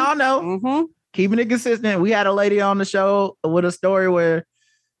 Just letting y'all know. Keeping it consistent. We had a lady on the show with a story where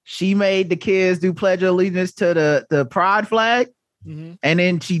she made the kids do Pledge of Allegiance to the pride flag. And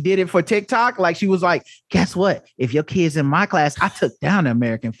then she did it for TikTok. Like she was like, guess what? If your kid's in my class, I took down the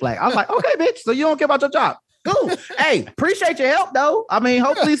American flag. I was like, okay, bitch. So you don't care about your job. Cool. Hey, appreciate your help though. I mean,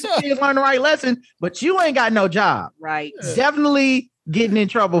 hopefully some kids learn the right lesson, but you ain't got no job. Right. Definitely getting in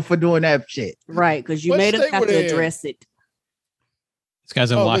trouble for doing that shit. Right. Because you made us have to address it. This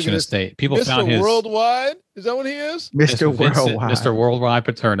guy's in Washington State. People Mr. found his Worldwide. Is that what he is? Mr. Worldwide. Mr. Worldwide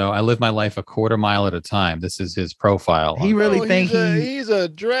Paterno. I live my life a quarter mile at a time. This is his profile. He really think he's a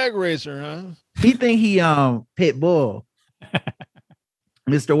drag racer, huh? He think he pit bull.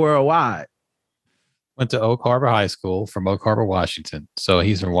 Mr. Worldwide. Went to Oak Harbor High School from Oak Harbor, Washington. So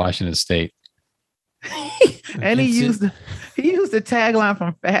he's from Washington State. And he used the tagline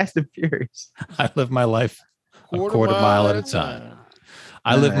from Fast and Furious. I live my life a quarter mile at a time.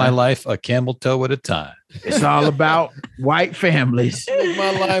 I live my life a camel toe at a time. It's all about white families. Live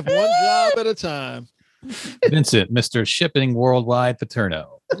my life one job at a time. Vincent, Mr. Shipping Worldwide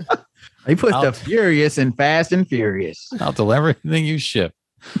Paterno. He put the Furious in Fast and Furious. I'll deliver everything you ship,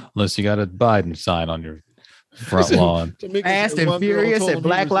 unless you got a Biden sign on your front lawn. Fast and Furious and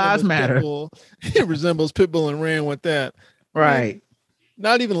Black Lives Matter. He resembles Pitbull and ran with that. Right.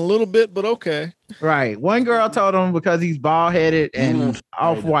 Not even a little bit, but okay. Right. One girl told him because he's bald headed and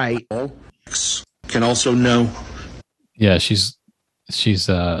off white. Can also know. Yeah, she's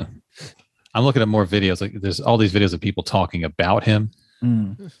I'm looking at more videos. Like there's all these videos of people talking about him,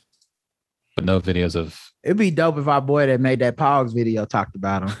 but no videos of. It'd be dope if our boy that made that Pogs video talked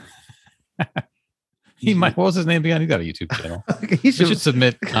about him. He might. What was his name again? He got a YouTube channel. We should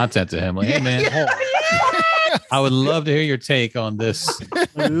submit content to him. Like, hey man, I would love to hear your take on this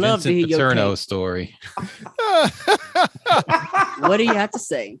Vincent Paterno story. What do you have to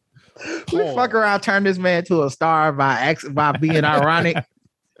say? We fuck around, turn this man to a star by being ironic.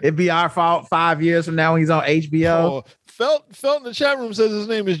 It'd be our fault 5 years from now when he's on HBO. Felt in the chat room says his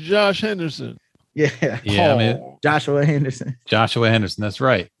name is Josh Henderson. Yeah. I mean, Joshua Henderson. That's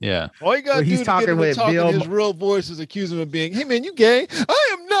right. Yeah. All you gotta do to get him to talk in his real voice is accuse him of being, hey man, you gay? I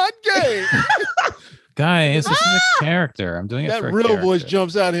am not gay. Guys, this is a character. I'm doing it for that real character. voice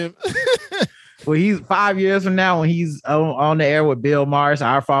jumps out him. Well, he's 5 years from now when he's on the air with Bill Maher,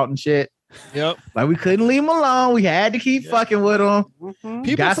 Our Fault and shit. Yep. Like we couldn't leave him alone. We had to keep fucking with him.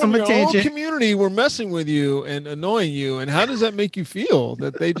 People Got from some your attention. own community were messing with you and annoying you. And how does that make you feel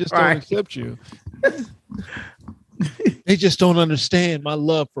that they just don't Right. accept you? They just don't understand my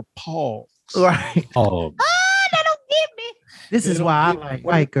love for Paul. Right. Oh, This is why I like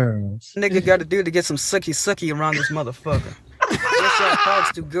white girls. Nigga got to do to get some sucky around this motherfucker. Guess y'all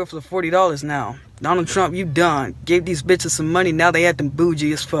products too good for the $40 now. Donald Trump, you done. Gave these bitches some money, now they acting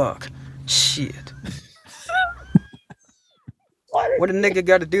bougie as fuck. Shit. What a nigga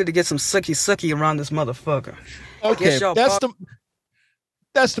got to do to get some sucky around this motherfucker? Okay, Guess y'all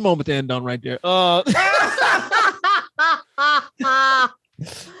that's the moment to end on right there.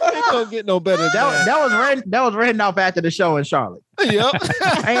 It don't get no better than that. That was written off after the show in Charlotte. Yep.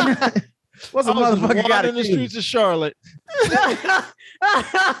 What's a motherfucker got in the streets of Charlotte?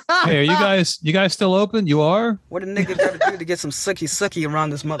 hey, are you guys still open? You are? What a nigga got to do to get some sucky around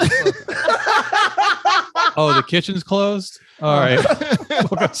this motherfucker? Oh, the kitchen's closed? All right.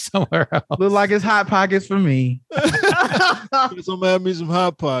 We'll go somewhere else. Look like it's Hot Pockets for me. I'm gonna have me some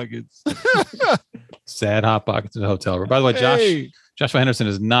Hot Pockets. Sad Hot Pockets in the hotel room. By the way, Joshua Henderson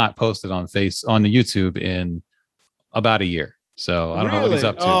is not posted on the YouTube in about a year. So I don't know what he's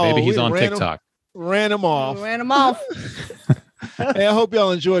up to. Maybe he's on TikTok. Ran him off. Hey, I hope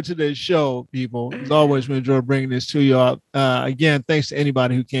y'all enjoyed today's show, people. As always, we enjoy bringing this to y'all. Again, thanks to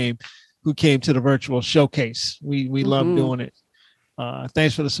anybody who came to the virtual showcase. We love doing it.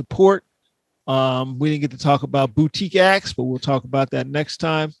 Thanks for the support. We didn't get to talk about boutique acts, but we'll talk about that next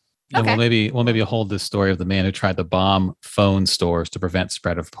time. And we'll maybe hold this story of the man who tried to bomb phone stores to prevent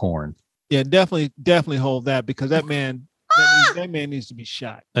spread of porn. Yeah, definitely hold that, because that man needs to be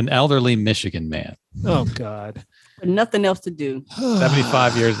shot. An elderly Michigan man. Oh God. Nothing else to do.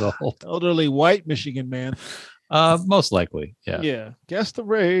 75 years old. Elderly white Michigan man. Most likely. Yeah. Yeah. Guess the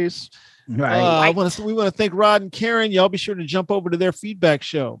race. Right. We want to thank Rod and Karen. Y'all be sure to jump over to their feedback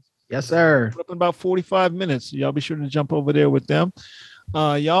show. Yes, sir. Up in about 45 minutes. Y'all be sure to jump over there with them.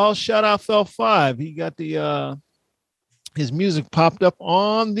 Y'all shout out Fel 5. He got the his music popped up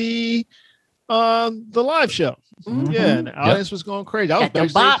on the live show. Mm-hmm. Yeah, and the audience was going crazy. I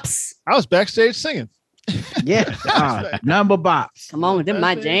was backstage singing. Yeah, number bops. Come on, them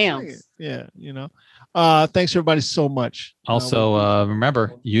my jams. Yeah, thanks everybody so much. Also,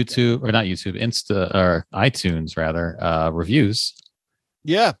 remember Insta or iTunes rather, reviews.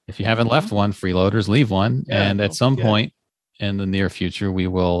 Yeah. If you haven't left one, freeloaders, leave one. Yeah, and at some point in the near future, we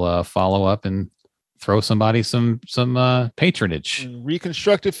will follow up and throw somebody some patronage. And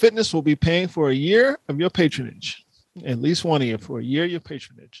Reconstructive Fitness will be paying for a year of your patronage. At least 1 year for a year of your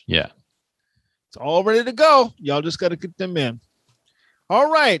patronage. Yeah. It's all ready to go. Y'all just got to get them in.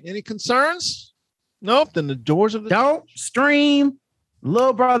 All right. Any concerns? Nope. Then the doors of the don't stream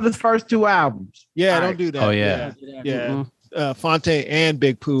Lil Brother's first 2 albums. Yeah, don't do that. Oh yeah. Yeah. Fonte and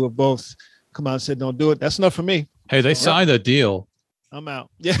Big Pooh have both come out and said don't do it. That's enough for me. Hey, they signed a deal. I'm out.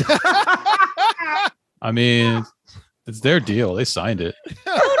 Yeah. I mean, it's their deal. They signed it.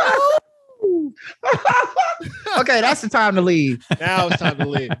 Okay, that's the time to leave. Now it's time to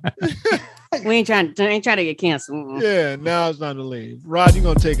leave. We ain't trying to get canceled. Mm-mm. Yeah, now it's time to leave. Rod, you're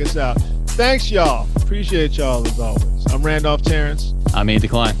gonna take us out. Thanks, y'all. Appreciate y'all as always. I'm Randolph Terrence. I'm Andy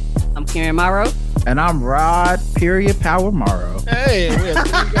Klein. I'm Karen Morrow. And I'm Rod Power Morrow. Hey, we have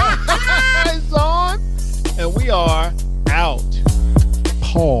 3 guys.